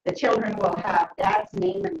 The children will have dad's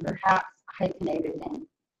name and perhaps a hyphenated name.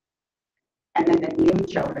 And then the new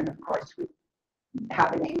children, of course, would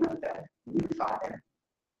have the name of the new father.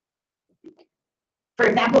 For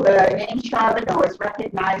example, the name Charbonneau is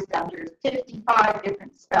recognized under 55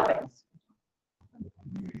 different spellings.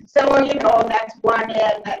 So, that's one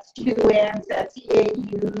N, that's two N's, that's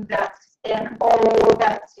EAU, that's NO,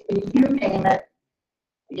 that's you name it.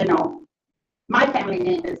 My family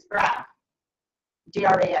name is Graff,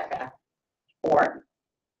 Graff, or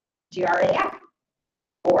Graf,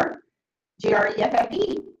 or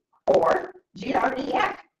Greffe, or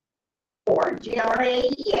Gref, or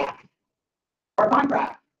Graef, or Von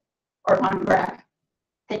Graff, or Von Graff.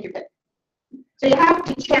 Take your pick. So you have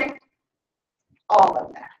to check all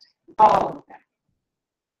of that.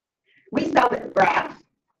 We spelled it Graff,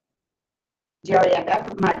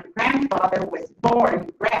 Graff. My grandfather was born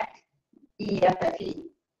Gref, E-F-F-E.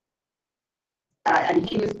 And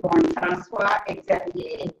he was born Francois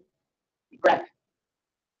Xavier Gref.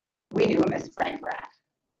 We knew him as Frank Graff.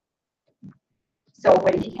 So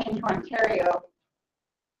when he came to Ontario,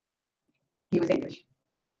 he was English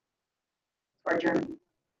or German,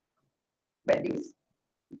 but he was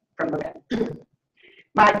from Quebec.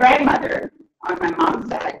 My grandmother on my mom's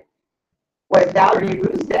side was Valerie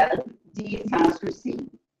Roussel de Sanssouci.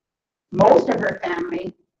 Most of her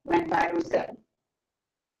family went by Roussel.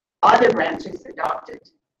 Other branches adopted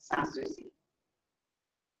Sanssouci.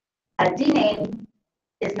 A D name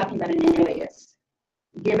is nothing but an alias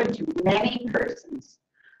given to many persons,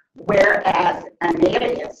 whereas an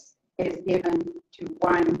alias is given to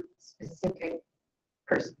one specific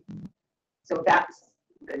person. So that's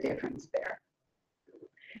the difference there.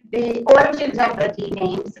 The origins of the D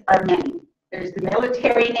names are many. There's the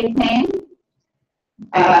military nickname,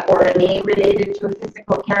 or a name related to a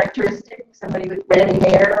physical characteristic, somebody with red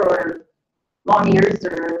hair or long ears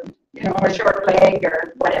or a short leg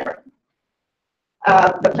or whatever.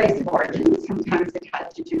 The place of origin, sometimes it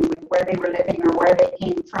had to do with where they were living or where they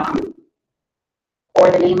came from,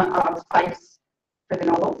 or the name of fiefs for the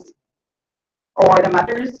nobles, or the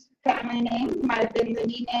mother's family name might have been the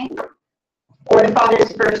D name, or the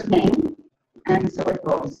father's first name, and so it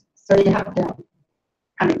goes. So you have to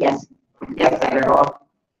kind of guess at it all.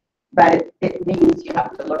 but it means you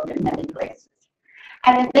have to look in many places.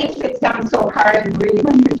 And it makes it sound so hard, and really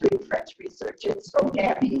when you're doing French research, it's so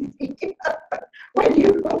damn easy when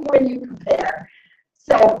you compare.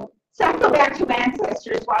 So some go back to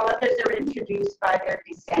ancestors, while others are introduced by their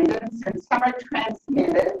descendants, and some are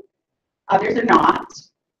transmitted, others are not.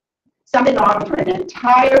 Some belong to an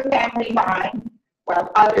entire family line,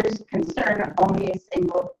 while others concern only a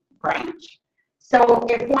single branch. So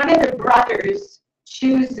if one of the brothers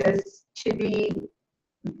chooses to be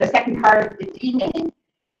the second part of the D name,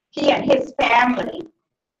 he and his family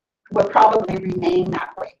will probably remain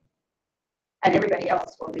that way. And everybody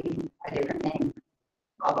else will be a different name,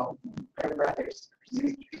 although they're brothers.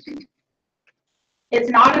 It's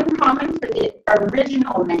not uncommon for the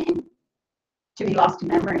original name to be lost to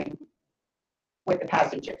memory with the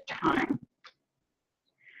passage of time.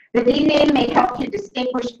 The D name may help you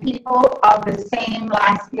distinguish people of the same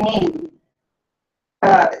last name.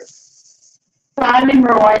 Simon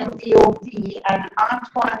Roy, D.O.D., and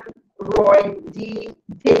Antoine Roy, D.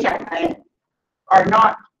 Desjardins, are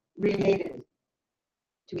not related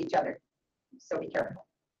to each other. So be careful,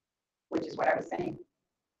 which is what I was saying.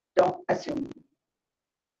 Don't assume.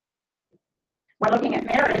 When looking at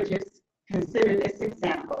marriages, consider this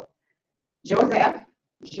example. Joseph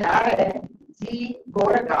Jared D.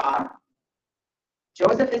 Beauregard.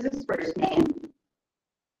 Joseph is his first name.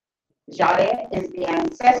 Jared is the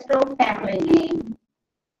ancestral family name,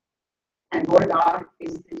 and Beauregard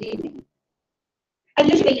is the D name. And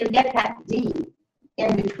usually you get that D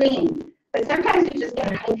in between, but sometimes you just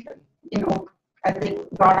get a hyphen, as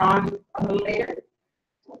it got on a little later.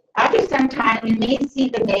 After some time, you may see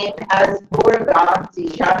the name as Beauregard de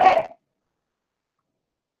Jared.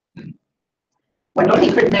 When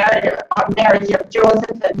looking for the marriage of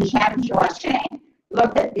Joseph and Jeanne Joachim,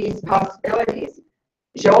 look at these possibilities.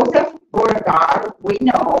 Joseph Beauregard, we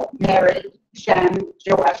know, married Jeanne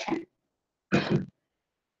Joachim.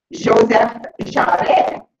 Joseph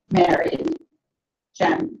Jared married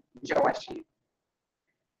Jeanne Joachim.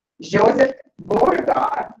 Joseph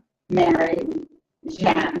Beauregard married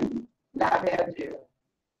Jeanne Laverdure,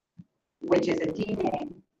 which is a D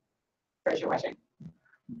name for Joachim.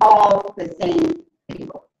 All the same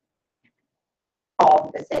people,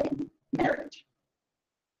 all the same marriage.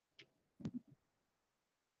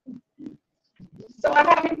 So I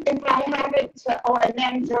haven't, and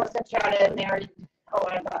then Joseph Jared married,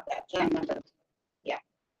 I got that, Jen, yeah.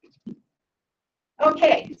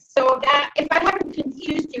 Okay, so that, if I haven't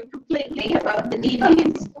confused you completely about the D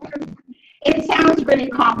names, it sounds really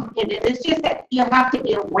complicated. It's just that you have to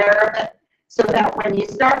be aware of it so that when you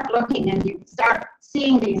start looking and you start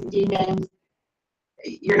seeing these D names,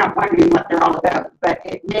 you're not wondering what they're all about, but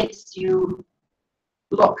it makes you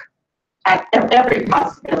look at every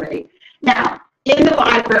possibility. Now, in the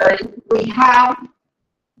library, we have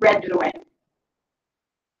red duet.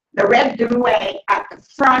 The red duet at the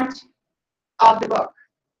front of the book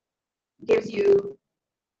gives you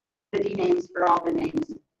the D names for all the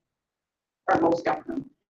names, or most of them.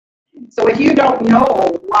 So if you don't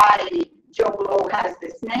know why Joe Blow has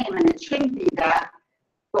this name and it shouldn't be that,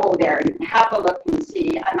 go there and have a look and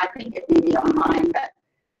see. And I think it may be online, but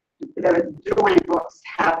the Drouin books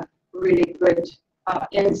have really good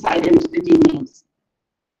insight into the D names.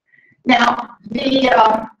 Now,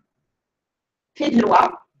 the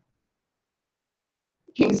Fidjoa,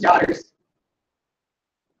 King's Daughters.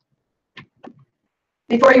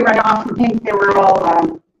 Before you run off and think they were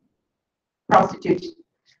all prostitutes,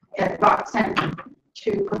 got sent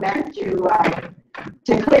to Quebec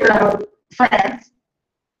to clear out France.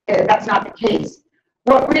 That's not the case.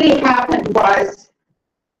 What really happened was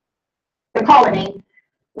the colony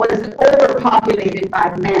was overpopulated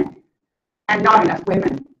by men and not enough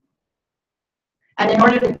women. And in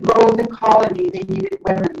order to grow the colony, they needed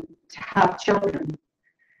women to have children.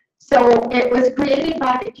 So it was created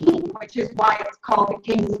by the king, which is why it's called the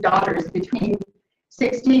King's Daughters. Between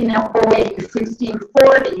 1608 and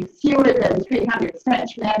 1640, fewer than 300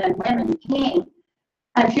 French men and women came,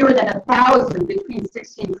 and fewer than 1,000 between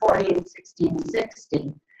 1640 and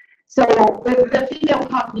 1660. So the female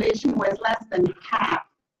population was less than half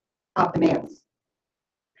of the males.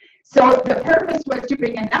 So the purpose was to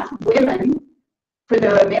bring enough women for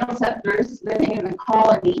the male settlers living in the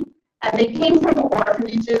colony, and they came from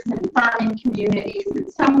orphanages and farming communities, and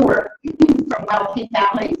some were from wealthy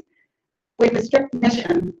families with the strict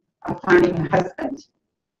mission of finding a husband.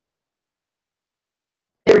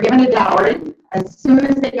 They were given a dowry as soon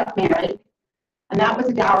as they got married, and that was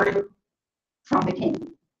a dowry from the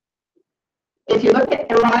king. If you look at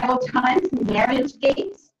arrival times and marriage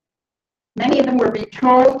dates, many of them were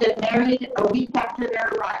betrothed and married a week after their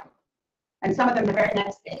arrival. and some of them the very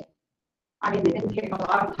next day. I mean, they didn't take a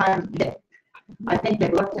lot of time to pick. I think they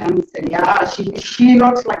looked at him and said, yeah, she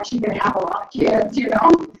looks like she can have a lot of kids, you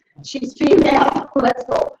know. She's female, let's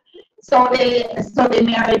go. So they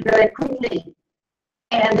married very quickly.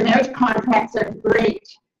 And the marriage contracts are great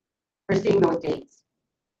for seeing those dates.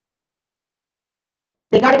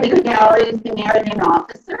 They got a bigger gallery if they married an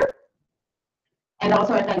officer, and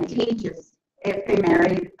also advantageous if they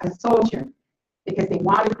married a soldier, because they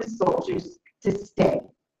wanted the soldiers to stay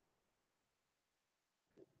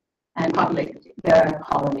and populate the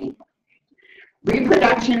colony.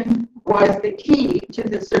 Reproduction was the key to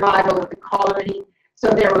the survival of the colony, so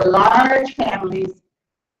there were large families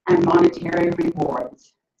and monetary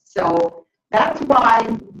rewards. So that's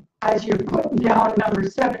why, as you're putting down number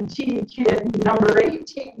 17 kid, number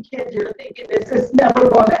 18 kid, you're thinking, this is never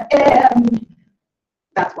going to end.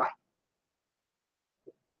 That's why.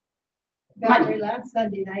 Valerie, last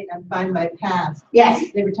Sunday night on Find My Past,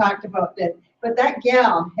 Yes. they were talking about that, but that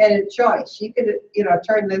gal had a choice. She could, you know,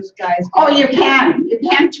 turn those guys. Oh, you can. You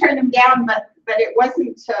can turn them down, but it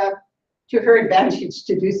wasn't to her advantage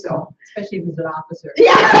to do so. Especially if it was an officer.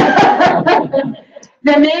 Yeah.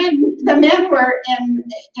 the men were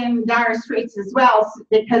in dire straits as well,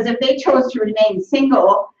 because if they chose to remain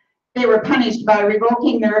single, they were punished by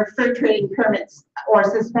revoking their fur trading permits or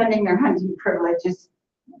suspending their hunting privileges.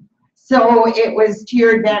 So it was to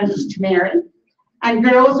your advantage to marry. And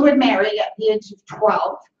girls would marry at the age of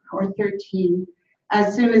 12 or 13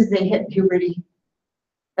 as soon as they hit puberty.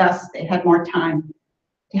 Thus, they had more time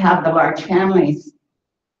to have the large families.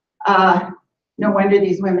 No wonder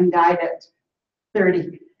these women died at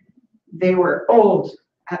 30. They were old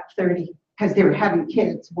at 30 because they were having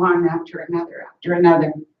kids one after another after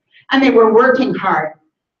another. And they were working hard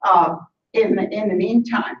in the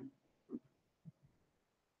meantime.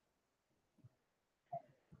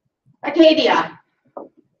 Acadia.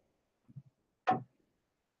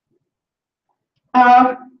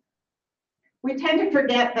 We tend to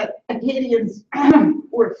forget that Acadians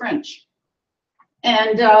were French.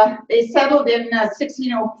 And they settled in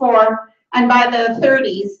 1604, and by the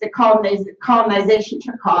 30s, the colonization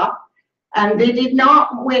took off, and they did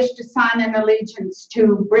not wish to sign an allegiance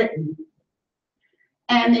to Britain.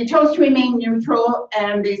 And they chose to remain neutral,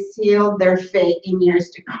 and they sealed their fate in years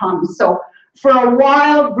to come. So for a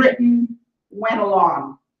while, Britain went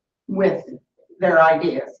along with their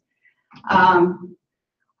ideas.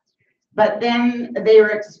 But then they were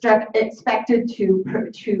expected to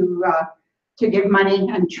give money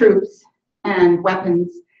and troops and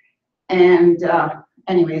weapons, and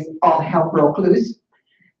anyways, all hell broke loose,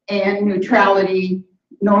 and neutrality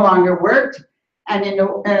no longer worked. And in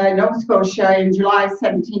Nova Scotia, in July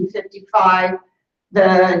 1755,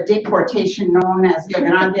 the deportation known as the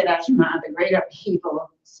Grand Dérangement, the Great Upheaval,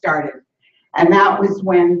 started. And that was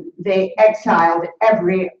when they exiled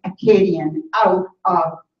every Acadian out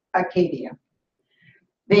of Acadia.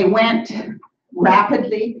 They went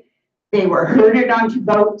rapidly. They were herded onto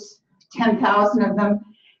boats, 10,000 of them.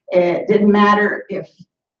 It didn't matter if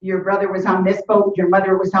your brother was on this boat, your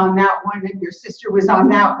mother was on that one, and your sister was on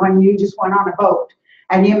that one. You just went on a boat,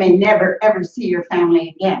 and you may never, ever see your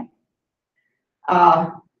family again.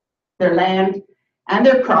 Their land and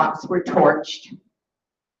their crops were torched.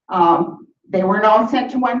 They weren't all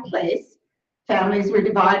sent to one place. Families were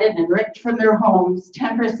divided and ripped from their homes.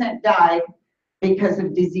 10% died because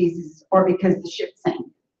of diseases or because the ship sank.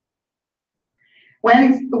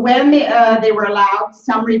 When they were allowed,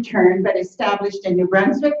 some returned, but established in New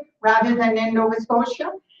Brunswick rather than in Nova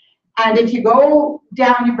Scotia. And if you go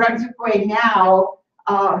down New Brunswick Way now,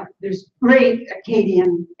 there's great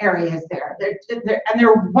Acadian areas there.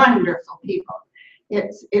 They're wonderful people.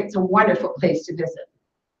 It's a wonderful place to visit.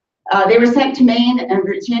 They were sent to Maine and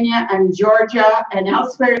Virginia and Georgia and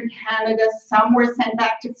elsewhere in Canada. Some were sent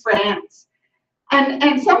back to France.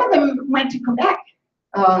 And some of them went to Quebec.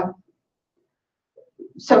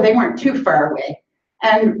 So they weren't too far away.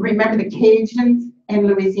 And remember the Cajuns in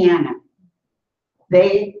Louisiana.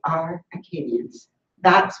 They are Acadians.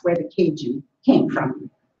 That's where the Cajun came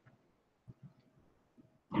from.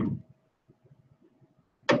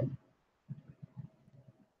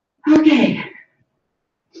 Okay.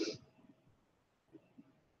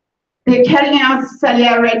 The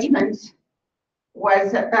Carignan-Salière Regiment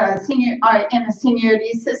was in the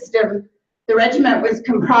seniority system. The regiment was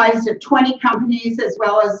comprised of 20 companies, as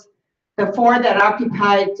well as the 4 that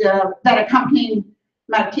accompanied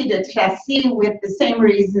Marquis de Tracy with the same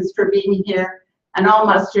reasons for being here, and all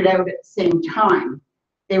mustered out at the same time.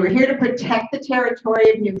 They were here to protect the territory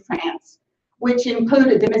of New France, which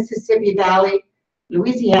included the Mississippi Valley,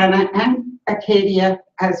 Louisiana, and Acadia,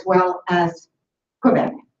 as well as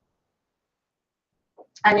Quebec.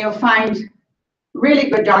 And you'll find really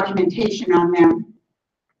good documentation on them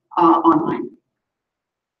online.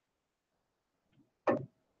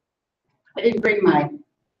 I didn't bring my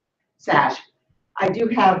sash. I do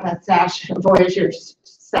have a sash, a Voyager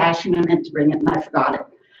sash, and I meant to bring it and I forgot it.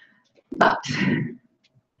 But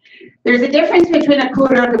there's a difference between a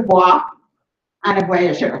coureur de bois and a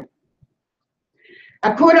voyageur.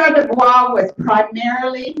 A coureur de bois was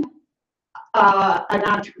primarily an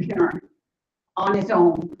entrepreneur on his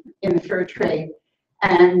own in the fur trade,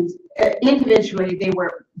 and individually they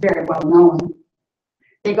were very well known.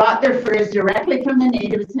 They got their furs directly from the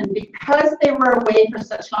natives, and because they were away for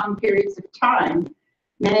such long periods of time,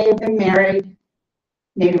 many of them married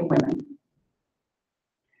native women.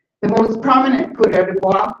 The most prominent coureurs de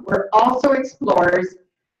bois were also explorers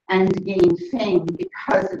and gained fame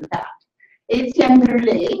because of that. Etienne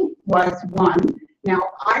Brûlé was one. Now,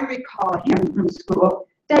 I recall him from school.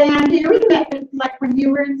 Diane, do you remember, like when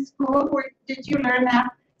you were in school, did you learn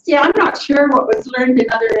that? See, I'm not sure what was learned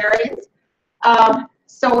in other areas.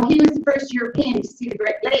 So he was the first European to see the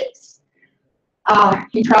Great Lakes.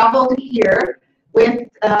 He traveled here with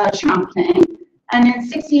Champlain, and in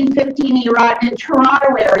 1615 he arrived in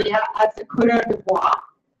Toronto area as a coureur de bois,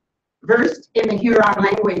 versed in the Huron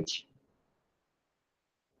language.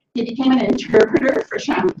 He became an interpreter for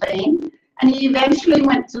Champlain, and he eventually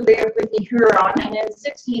went to live with the Huron, and in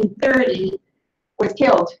 1630 was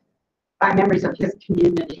killed by members of his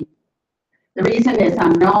community. The reason is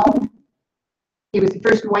unknown. He was the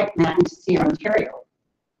first white man to see Ontario.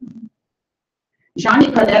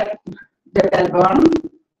 Jean-Nicolet de Belleborne,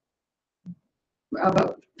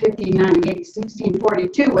 about 1598 to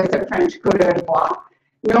 1642, was a French coureur de bois,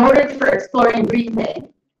 noted for exploring Green Bay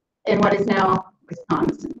in what is now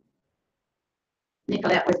Wisconsin.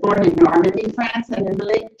 Nicolet was born in Normandy, France, and in the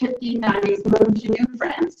late 1590s moved to New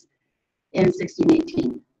France in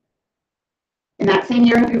 1618. In that same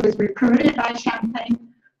year, he was recruited by Champlain,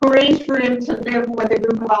 who arranged for him to live with a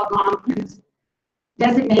group of Algonquins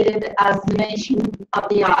designated as the Nation of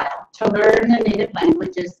the Isle, to learn the native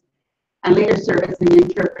languages and later serve as an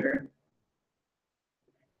interpreter.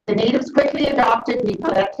 The natives quickly adopted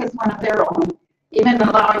Nicolet as one of their own, even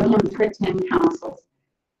allowing him to attend councils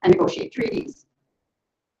and negotiate treaties.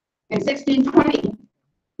 In 1620,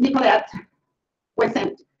 Nicolet was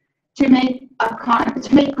sent to make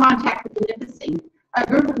contact with the Nipissing, a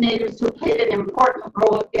group of natives who played an important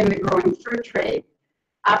role in the growing fur trade.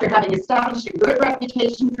 After having established a good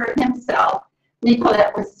reputation for himself,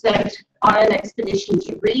 Nicolet was sent on an expedition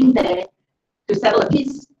to Green Bay to settle a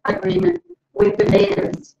peace agreement with the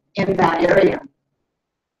natives in that area.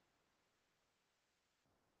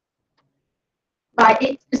 By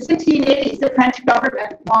the 1680s, the French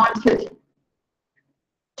government wanted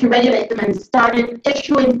to regulate them and started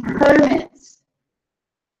issuing permits,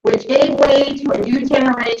 which gave way to a new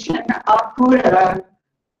generation of coureurs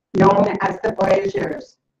known as the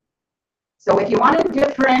voyageurs. So if you want to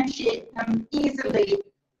differentiate them easily,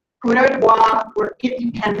 coureurs de bois were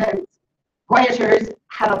independent, voyageurs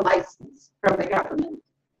had a license from the government.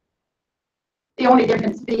 The only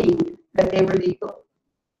difference being that they were legal.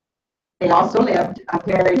 They also lived a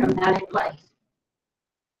very nomadic life.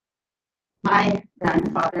 My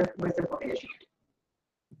grandfather was a voyager.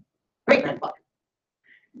 Great-grandfather.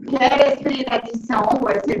 Pierre Esprit Radisson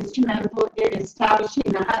was instrumental in establishing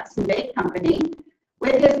the Hudson Bay Company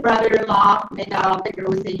with his brother-in-law, Médard de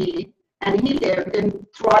Groseilliers, and he lived in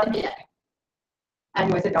Trois-Rivières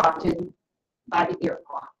and was adopted by the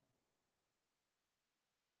Iroquois.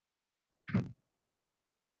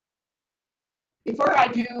 Before I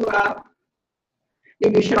do the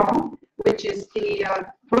bûcheron, which is the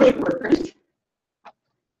bush workers,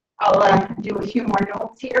 I'll do a few more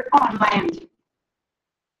notes here on land.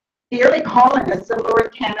 The early colonists of Lower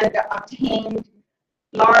Canada obtained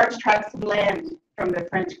large tracts of land from the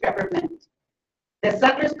French government. The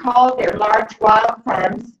settlers called their large wild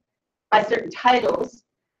farms by certain titles,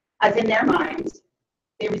 as in their minds,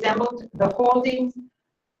 they resembled the holdings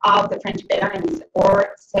of the French barons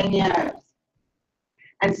or seigneurs.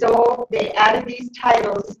 And so they added these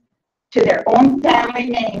titles to their own family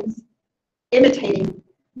names, imitating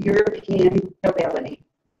European nobility.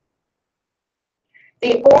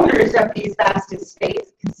 The owners of these vast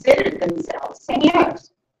estates considered themselves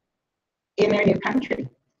seigneurs in their new country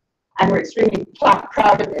and were extremely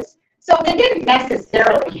proud of this. So they didn't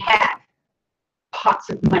necessarily have pots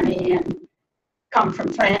of money and come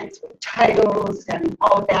from France with titles and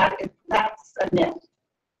all of that. That's a myth.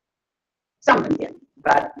 Some of them did,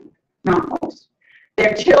 but not most.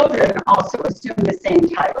 Their children also assume the same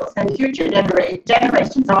titles, and future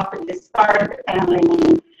generations often discard the family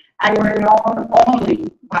name and were known only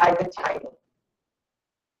by the title.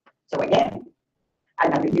 So again,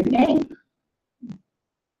 another new name.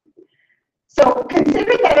 So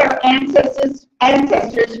consider that our ancestors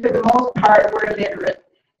for the most part were illiterate,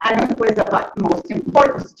 and it was of utmost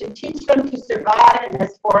importance to teach them to survive in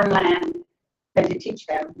this foreign land than to teach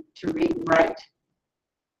them to read and write.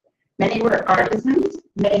 Many were artisans,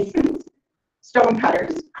 masons,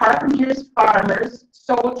 stonecutters, carpenters, farmers,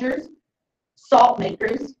 soldiers, salt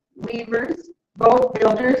makers, weavers, boat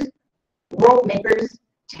builders, rope makers,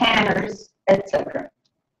 tanners, etc.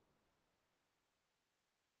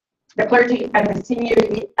 The clergy and the senior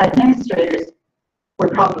administrators were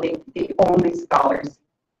probably the only scholars.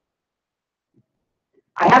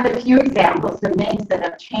 I have a few examples of names that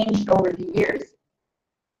have changed over the years.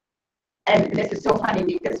 And this is so funny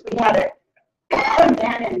because we had a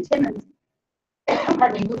man in Timmins,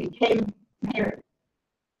 pardon me, who became mayor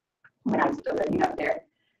when I was still living up there.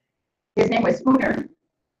 His name was Spooner,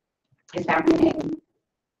 his family name.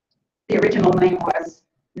 The original name was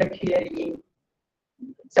Lecuyer.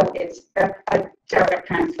 So it's a direct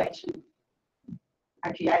translation.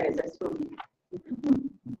 Lecuyer is a spoon.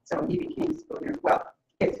 So he became Spooner. Well,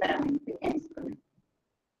 his family became Spooner.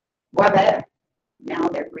 Well, now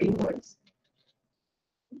they're Greenwoods.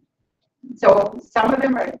 So some of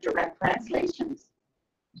them are direct translations.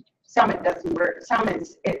 Some it doesn't work. Some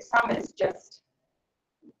is just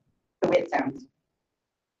the way it sounds.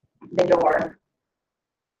 The door,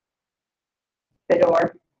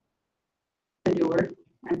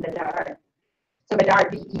 and the dar. So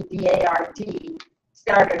Bedard, B-E-D-A-R-D,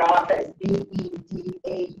 started off as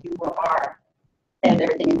B-E-D-A-U-R, and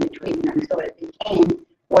everything in between until it became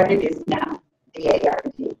what it is now,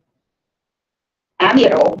 D-A-R-D.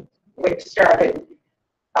 Amirault, which started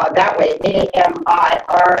that way, A-M-I-R-A-U-L-T,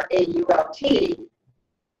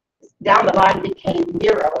 down the line became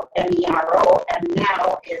Miro, M-E-R-O, and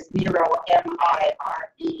now is Miro,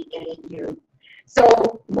 M-I-R-E-A-U. So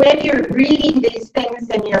when you're reading these things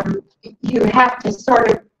and you have to sort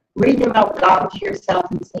of read them out loud to yourself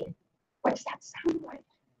and say, what does that sound like?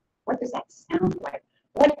 What does that sound like?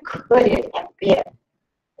 What could it have been?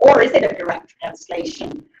 Or is it a direct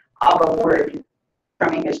translation of a word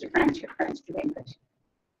from English to French or French to English?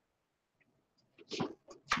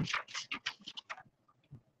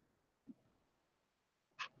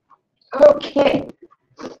 Okay.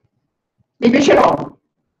 The original,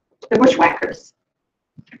 the bushwhackers,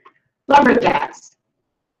 lumberjacks.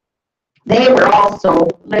 They were also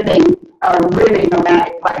living a really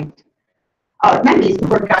nomadic life. Many of these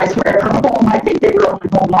poor guys were at home. I think they were only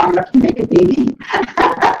home long enough to make a baby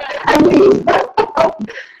and leave.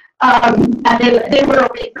 And they were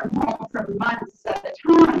away from home for months at a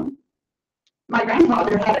time. My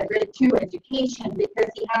grandfather had a grade 2 education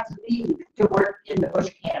because he had to leave to work in the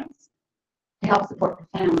bush camps to help support the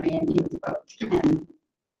family, and he was about 10.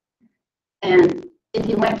 And if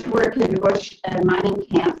he went to work in the bush and mining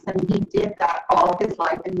camps, and he did that all his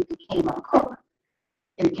life, and he became a cook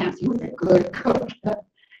in the camps. He was a good cook.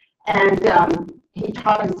 And he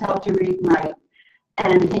taught himself to read and write.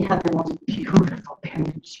 And he had the most beautiful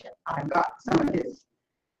penmanship. I got some of his,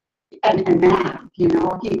 and math, you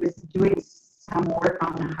know, he was doing some work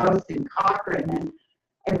on the house in Cochrane, and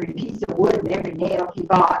every piece of wood and every nail he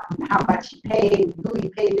bought, and how much he paid, who he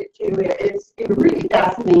paid it to. It's really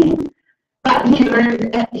fascinating. But he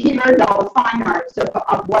learned all the fine arts of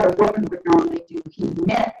what a woman would normally do. He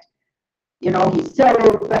knit, you know, he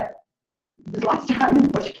sewed, but there's lots of time in the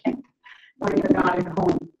bush camp when you're not at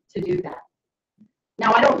home to do that.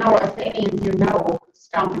 Now, I don't know if any of you know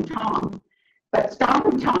Stompin' Tom, but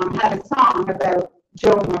Stompin' Tom had a song about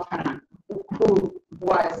Joe Moffat, who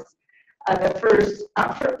was the first,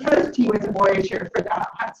 first he was a voyager for the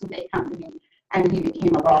Hudson Bay Company, and he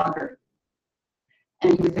became a logger.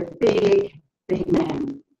 And he was a big, big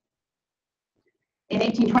man. In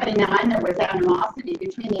 1829, there was animosity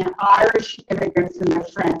between the Irish immigrants and the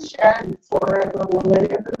French, and forever will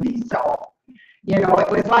it ever be so. You know, it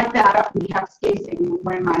was like that up in Kapuskasing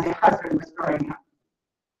when my husband was growing up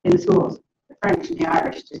in the schools. The French and the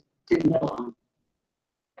Irish just didn't get along.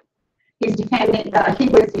 He was defending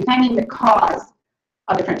the cause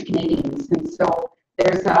of the French Canadians, and so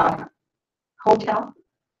there's a hotel.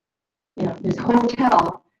 Yeah, there's a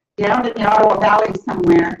hotel down in the Ottawa Valley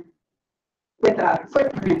somewhere with a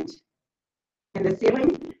footprint in the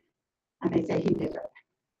ceiling, and they say he did it.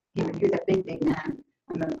 He was a big, big man,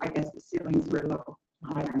 and I guess the ceilings were low.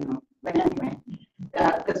 I don't know. But anyway,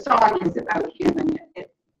 the song is about him, and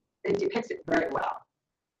it depicts it very well.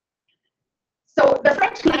 So the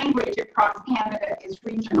French language across Canada is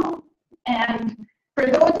regional. And for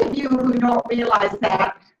those of you who don't realize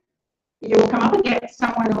that, you'll come up against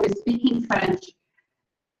someone who is speaking French,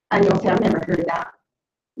 and you'll say, I've never heard that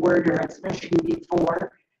word or expression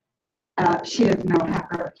before. She doesn't know how,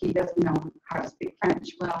 or he doesn't know how to speak French.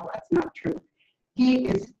 Well, that's not true. He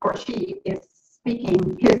is, or she is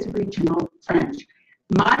speaking his regional French.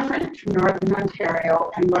 My French from Northern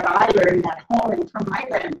Ontario and what I learned at home and from my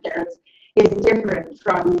grandparents is different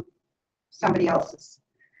from somebody else's.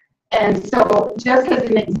 And so, just as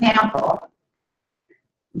an example,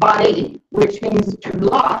 body, which means to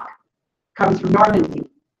block, comes from Normandy.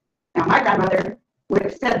 Now, my grandmother would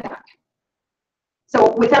have said that.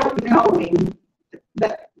 So, without knowing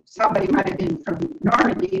that somebody might have been from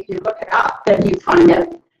Normandy, if you look it up, then you find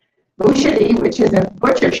out boucherie, which is a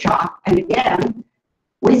butcher shop. And again,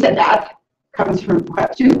 we said that comes from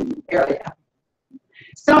Poitou area.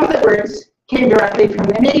 Some of the words came directly from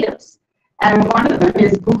the natives. And one of them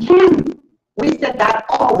is boucan. We said that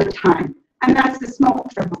all the time. And that's the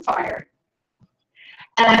smoke from a fire.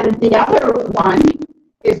 And the other one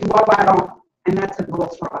is wawaron, and that's a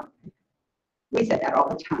bullfrog. We said that all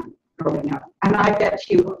the time growing up. And I bet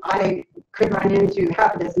you I could run into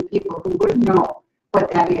half a dozen people who wouldn't know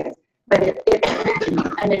what that is. But it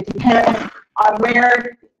depends on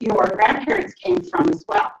where your grandparents came from as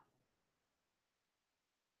well.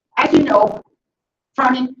 As you know,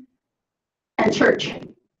 farming and church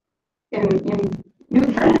in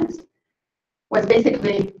New France was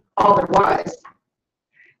basically all there was.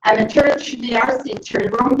 And the church, the RC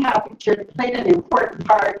Church, Roman Catholic Church, played an important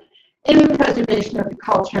part in the preservation of the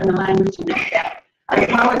culture and the language and the faith, as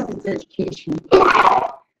well as its education.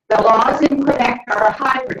 The laws in Quebec are a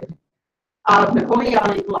hybrid of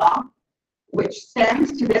Napoleonic law, which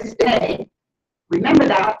stands to this day. Remember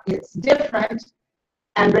that, it's different,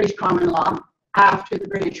 and British common law after the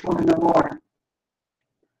British won the war.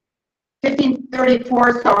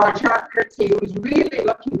 1534 saw Jacques Cartier, who was really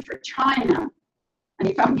looking for China, and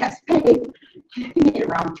he found Gaspé. He made a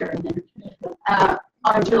wrong turn there.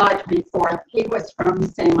 On July 24th, he was from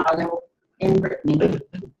Saint-Malo in Brittany.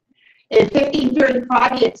 In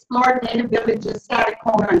 1535, he explored native villages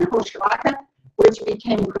Stadacona and Hochelaga, which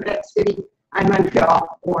became Quebec City and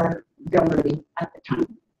Montreal, or Ville-Marie at the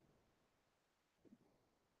time.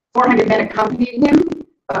 400 men accompanied him,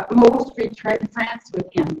 but most returned to France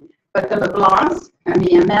with him. But the Leblancs and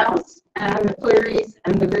the Amels and the Fleury's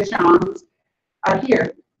and the Legends are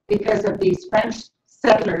here because of these French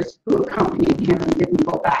settlers who accompanied him and didn't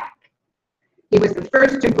go back. He was the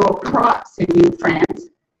first to grow crops in New France: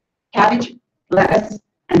 cabbage, lettuce,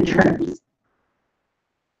 and turnips.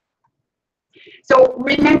 So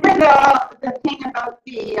remember the thing about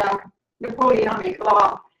the Napoleonic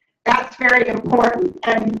law. That's very important.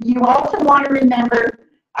 And you also want to remember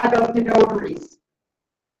about the notaries.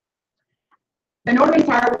 The notaries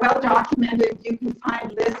are well documented. You can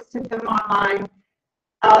find lists of them online.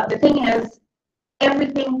 The thing is,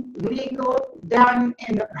 everything legal done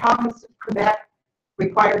in the province of Quebec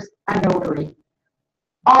requires a notary.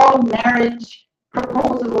 All marriage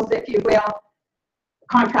proposals, if you will,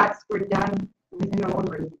 contracts were done with a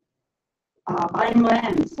notary. Buying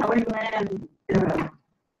land, selling land,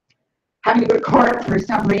 having to go to court for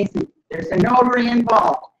some reason, there's a notary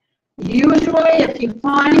involved. Usually, if you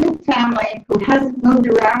find a family who hasn't moved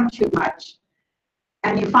around too much,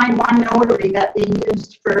 and you find one notary that they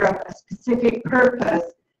used for a specific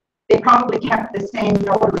purpose, they probably kept the same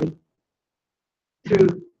notary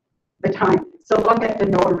through the time. So look at the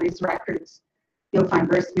notary's records. You'll find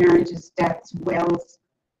births, marriages, deaths, wills,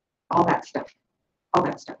 all that stuff. All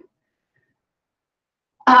that stuff.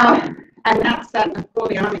 And that's that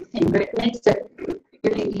Napoleonic thing, but it makes it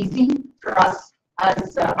really easy for us.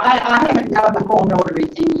 As I haven't done the whole notary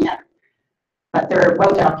thing yet, but they're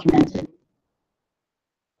well documented.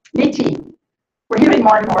 Métis, we're hearing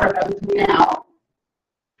more and more about them now,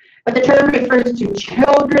 but the term refers to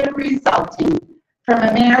children resulting from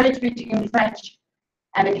a marriage between French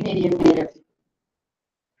and a Canadian native.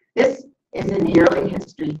 This is in the early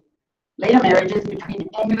history. Later marriages between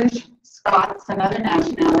English, Scots, and other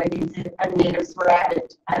nationalities and natives were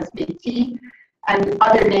added as Métis, and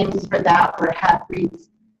other names for that were half-breeds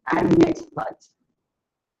and mixed bloods.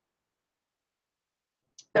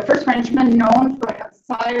 The first Frenchman known for have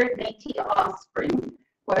sired Métis offspring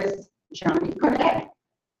was Jean-Nicolas,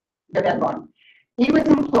 the red one. He was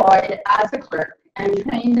employed as a clerk and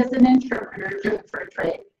trained as an interpreter through the fur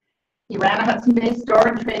trade. He ran a Hudson Bay store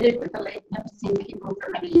and traded with the late Nipissing people for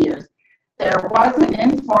many years. There was an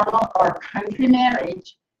informal or country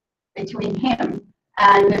marriage between him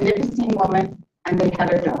and the Nipissing woman, and they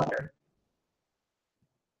had a daughter.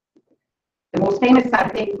 The most famous, I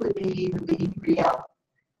think, would be the Riel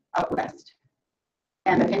out west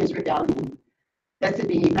and the Finnish Rebellion. This would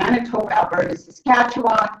be Manitoba, Alberta,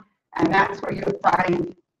 Saskatchewan, and that's where you'll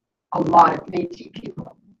find a lot of Métis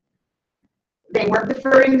people. They worked the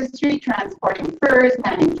fur industry, transporting furs,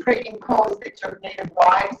 manning trading posts. They took native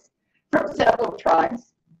wives from several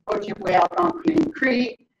tribes, Ojibwe, Algonquin, and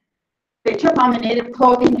Cree. They took on the native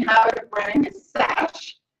clothing habit of wearing a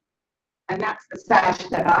sash, and that's the sash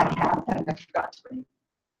that I have that I forgot to bring.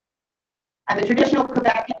 And the traditional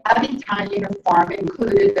Quebec Habitant uniform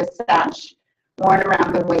included a sash worn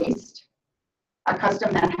around the waist, a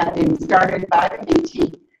custom that had been started by the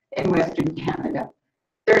Métis in Western Canada.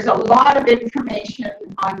 There's a lot of information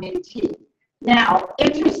on Métis. Now,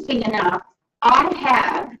 interesting enough,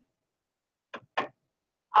 I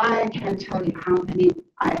can't tell you how many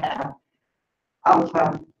I have of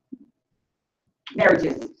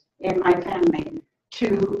marriages in my family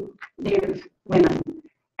to Native women.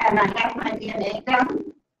 And I have my DNA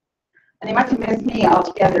done, and they must have missed me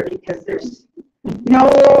altogether because there's no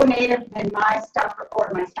Native in my stuff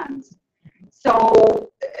or my sons. So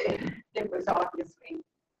it was obviously,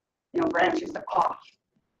 branches off,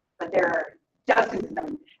 but there are dozens of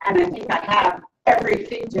them, and I think I have every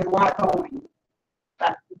figure going.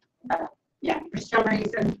 But yeah, for some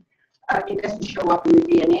reason, it doesn't show up in the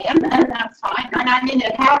DNA, and that's fine. And I mean,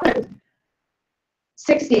 it happened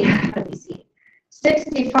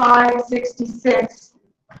 65, 66.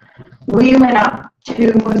 We went up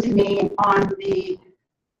to Moosonee on the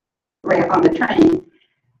train,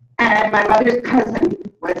 and my mother's cousin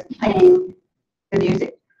was playing the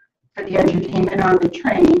music for the entertainment on the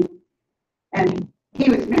train, and he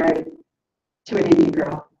was married to an Indian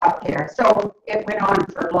girl up there. So it went on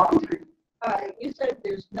for a long time. You said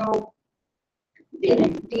there's no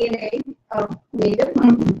DNA. of Native.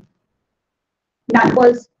 Mm-hmm. None.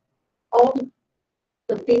 Was on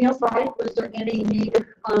the female side, was there any Native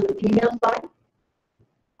on the female side?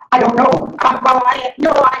 I don't know. Well, I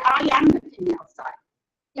am the female side.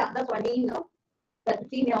 Yeah, that's what I mean, though. That the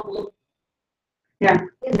female will. Yeah.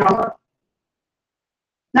 No.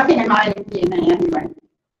 Nothing in my DNA anyway.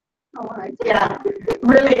 Oh, all right. Yeah,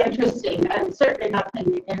 really interesting, and certainly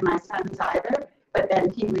nothing in my son's either. But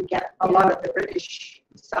then he would get a lot of the British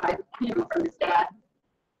side, from his dad.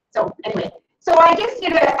 So anyway, so I just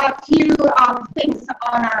did a few things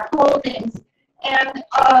on our holdings, and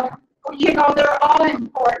they're all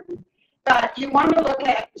important. But you want to look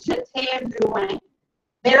at Jeté and Drouin.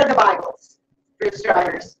 They're the Bibles for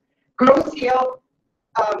starters. Gros Seal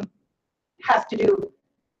has to do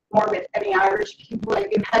more with any Irish people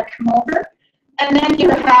that you had come over. And then you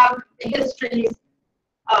have histories,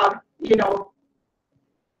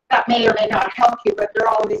 that may or may not help you, but they're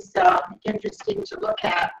always interesting to look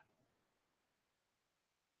at.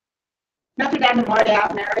 Notre Dame de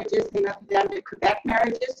Montréal marriages and Notre Dame de Quebec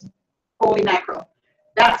marriages, holy mackerel.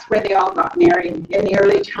 That's where they all got married in the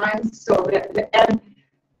early times. So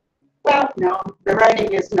no, the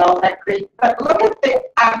writing isn't all that great, but look at the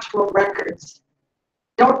actual records.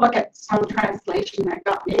 Don't look at some translation that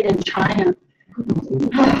got made in China.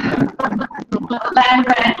 Land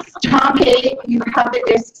grants, Tonke, you have the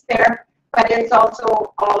discs there, but it's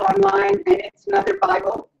also all online, and it's another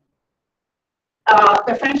Bible.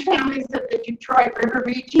 The French families of the Detroit River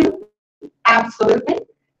region, absolutely,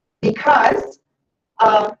 because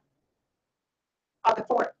of the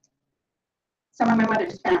fort. Some of my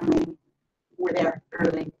mother's family were there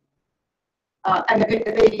early. And the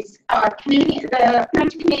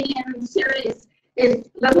French Canadian series is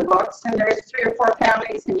little books, and there's 3 or 4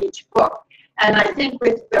 families in each book. And I think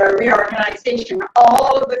with the reorganization,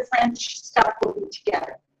 all of the French stuff will be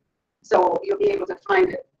together. So you'll be able to find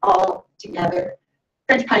it all together.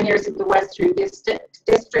 French Pioneers of the Western District,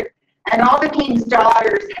 and all the King's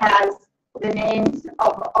Daughters has the names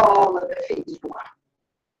of all of the filles rois.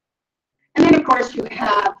 And then, of course, you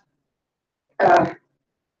have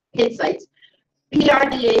hit sites.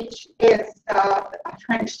 PRDH is a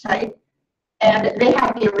French site, and they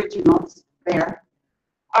have the originals there.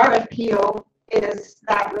 RFPO is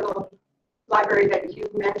that little library that you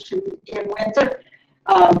mentioned in Windsor.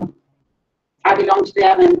 I belong to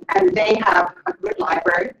them, and they have a good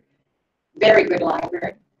library, very good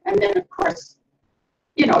library. And then, of course,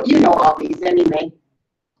 you know all these anyway.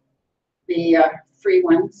 The free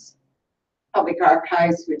ones, Public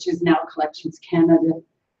Archives, which is now Collections Canada,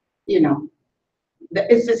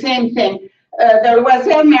 it's the same thing. The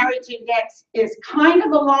Loisel Marriage Index is kind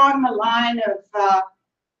of along the line of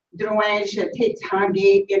Drouin, Jeté,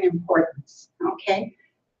 Tanguay in importance, okay?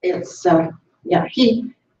 It's,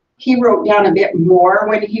 he wrote down a bit more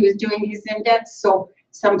when he was doing his index, so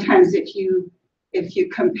sometimes if you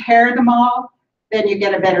compare them all, then you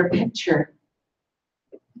get a better picture.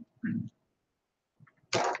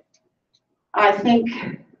 I think,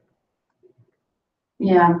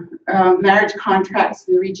 yeah, marriage contracts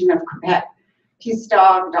in the region of Quebec,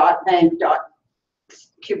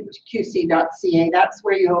 pstog.bank.qc.ca, that's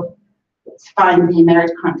where you'll find the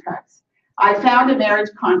marriage contracts. I found a marriage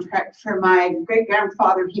contract for my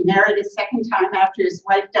great-grandfather. He married a second time after his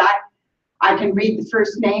wife died. I can read the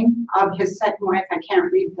first name of his second wife. I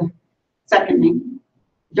can't read the second name.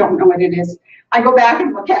 Don't know what it is. I go back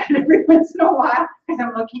and look at it every once in a while because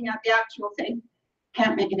I'm looking at the actual thing.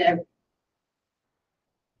 Can't make it out.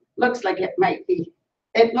 Looks like it might be.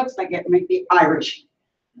 It looks like it might be Irish.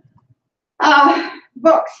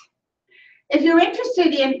 Books. If you're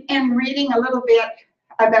interested in reading a little bit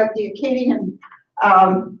about the Acadian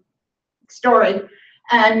story,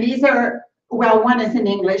 and these are, well, one is in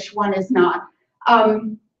English, one is not.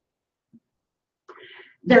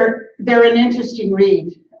 They're an interesting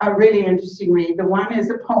read, a really interesting read. The one is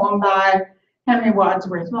a poem by Henry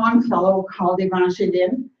Wadsworth Longfellow called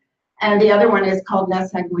Evangeline, and the other one is called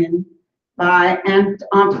Les Aiguines by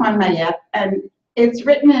Antoine Mayette, and it's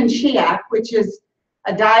written in Chiac, which is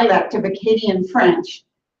a dialect of Acadian French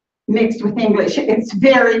mixed with English. It's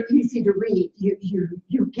very easy to read.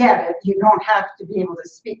 You get it. You don't have to be able to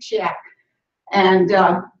speak Chiac, and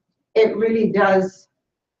it really does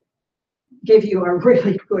give you a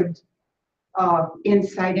really good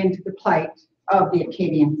insight into the plight of the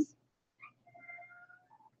Acadians.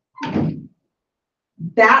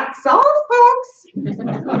 That's all, folks.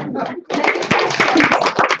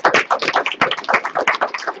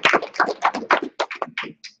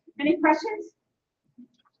 Any questions?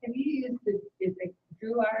 Have you used is it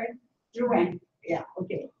Drouin? Drouin. Yeah,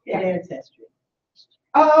 okay. Yeah. It is history.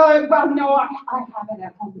 Well, no, I have it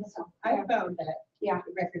at home, so. I found that. Yeah.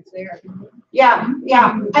 The records there. Yeah,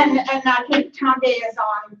 and I think Tombe is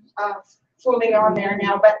on, fully on there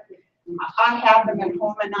now, but I have them at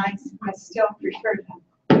home and I still prefer to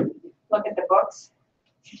look at the books.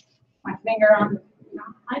 My finger on,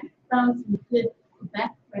 I found some good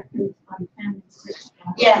Quebec records on family search.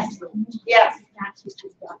 Yes, yes.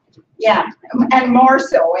 yeah, and more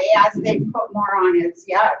so, as they put more on it, it's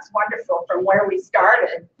wonderful from where we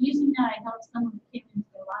started. Using that, I helped someone who came into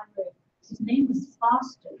the library. His name was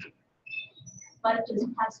Foster. But it was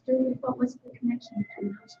Pastor. What was the connection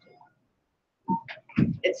between those two?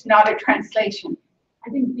 It's not a translation. I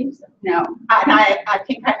didn't think so. No, and I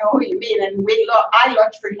think I know who you mean, and I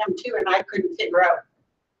looked for him too, and I couldn't figure out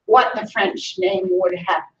what the French name would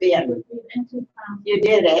have been. We eventually found You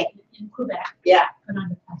did, eh? in Quebec. Yeah. But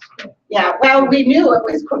under Pasteur. Yeah, well, we knew it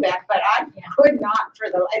was Quebec, but I could not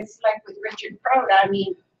it's like with Richard Prout, I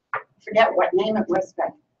mean, forget what name it was,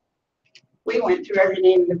 but we went through every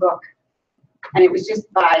name in the book, and it was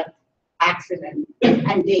just by accident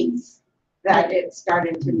and dates that it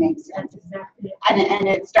started to make sense. That's exactly it. And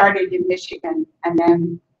it started in Michigan, and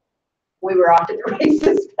then we were off to the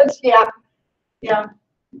races, but yeah.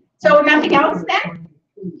 So nothing else then?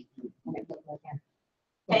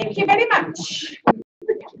 Thank you very much.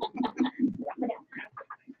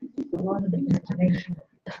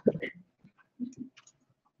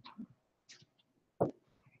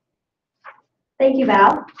 Thank you,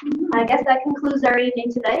 Val. I guess that concludes our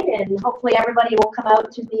evening today, and hopefully everybody will come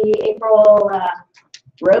out to the April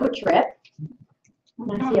road trip.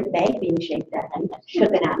 I see a bag being shaken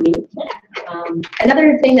at me.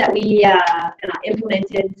 Another thing that we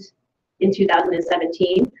implemented in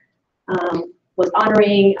 2017 was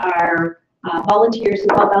honoring our volunteers who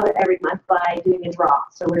help out every month by doing a draw.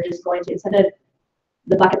 So we're just going to, instead of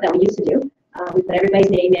the bucket that we used to do, we put everybody's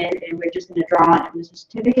name in, and we're just going to draw it. And there's a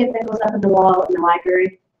certificate that goes up in the wall in the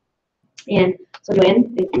library. And so,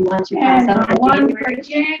 Joanne, if you want to pass out the one for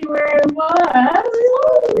January was.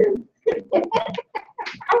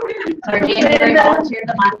 Our January volunteer of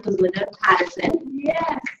the month was Linda Patterson.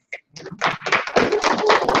 Yes. So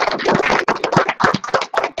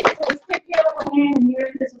stick your little hand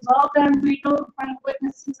here. This was all done legal in front of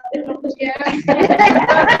witnesses. Yes.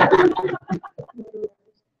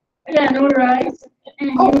 Yeah, notarized.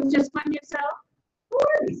 And you just won yourself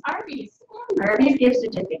Arby's. Arby's gift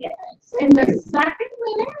certificate. And the second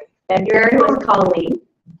winner. February was Colleen.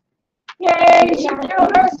 Yay, she threw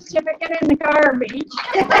her certificate in the garbage.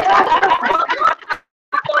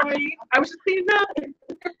 Sorry, I was just cleaning up.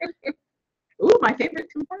 Ooh, my favorite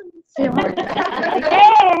components. And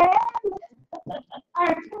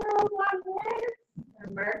our girl won this. Her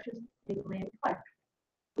merch was Nicolene Clark.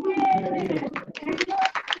 Yay.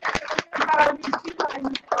 Arby's, she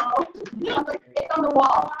won. It's on the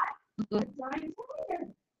wall. It's on the wall.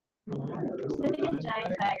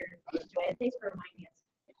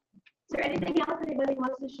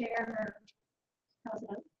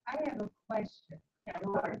 question. Yeah, I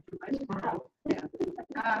don't want too much time.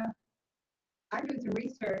 Yeah. I did some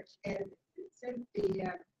research and it said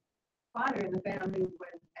the father in the family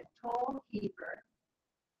was a toll keeper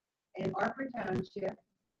in Harper Township,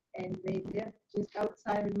 and they lived just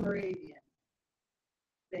outside of Moravian.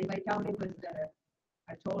 Did anybody tell me, was that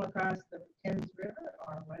a toll across the Thames River,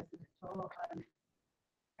 or was it a toll on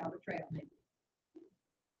Calvert Trail, maybe?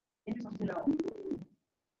 Interesting to know.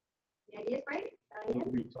 The idea is great. Yeah.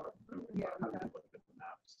 We talked about how to look at the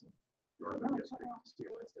maps. Your district to see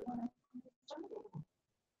what's going on.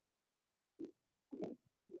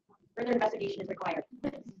 Further investigation is required.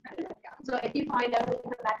 So if you find out, you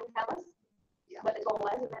can come back and tell us what the goal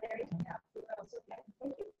was in that area. Okay,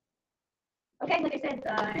 thank you. Okay, like I said,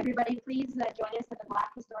 everybody, please join us at the Black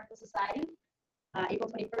Historical Society, April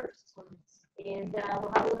 21st, and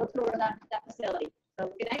we'll have a little tour of that facility.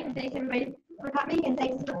 So good night, and thanks everybody for coming, and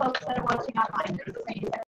thanks to the folks that are watching online.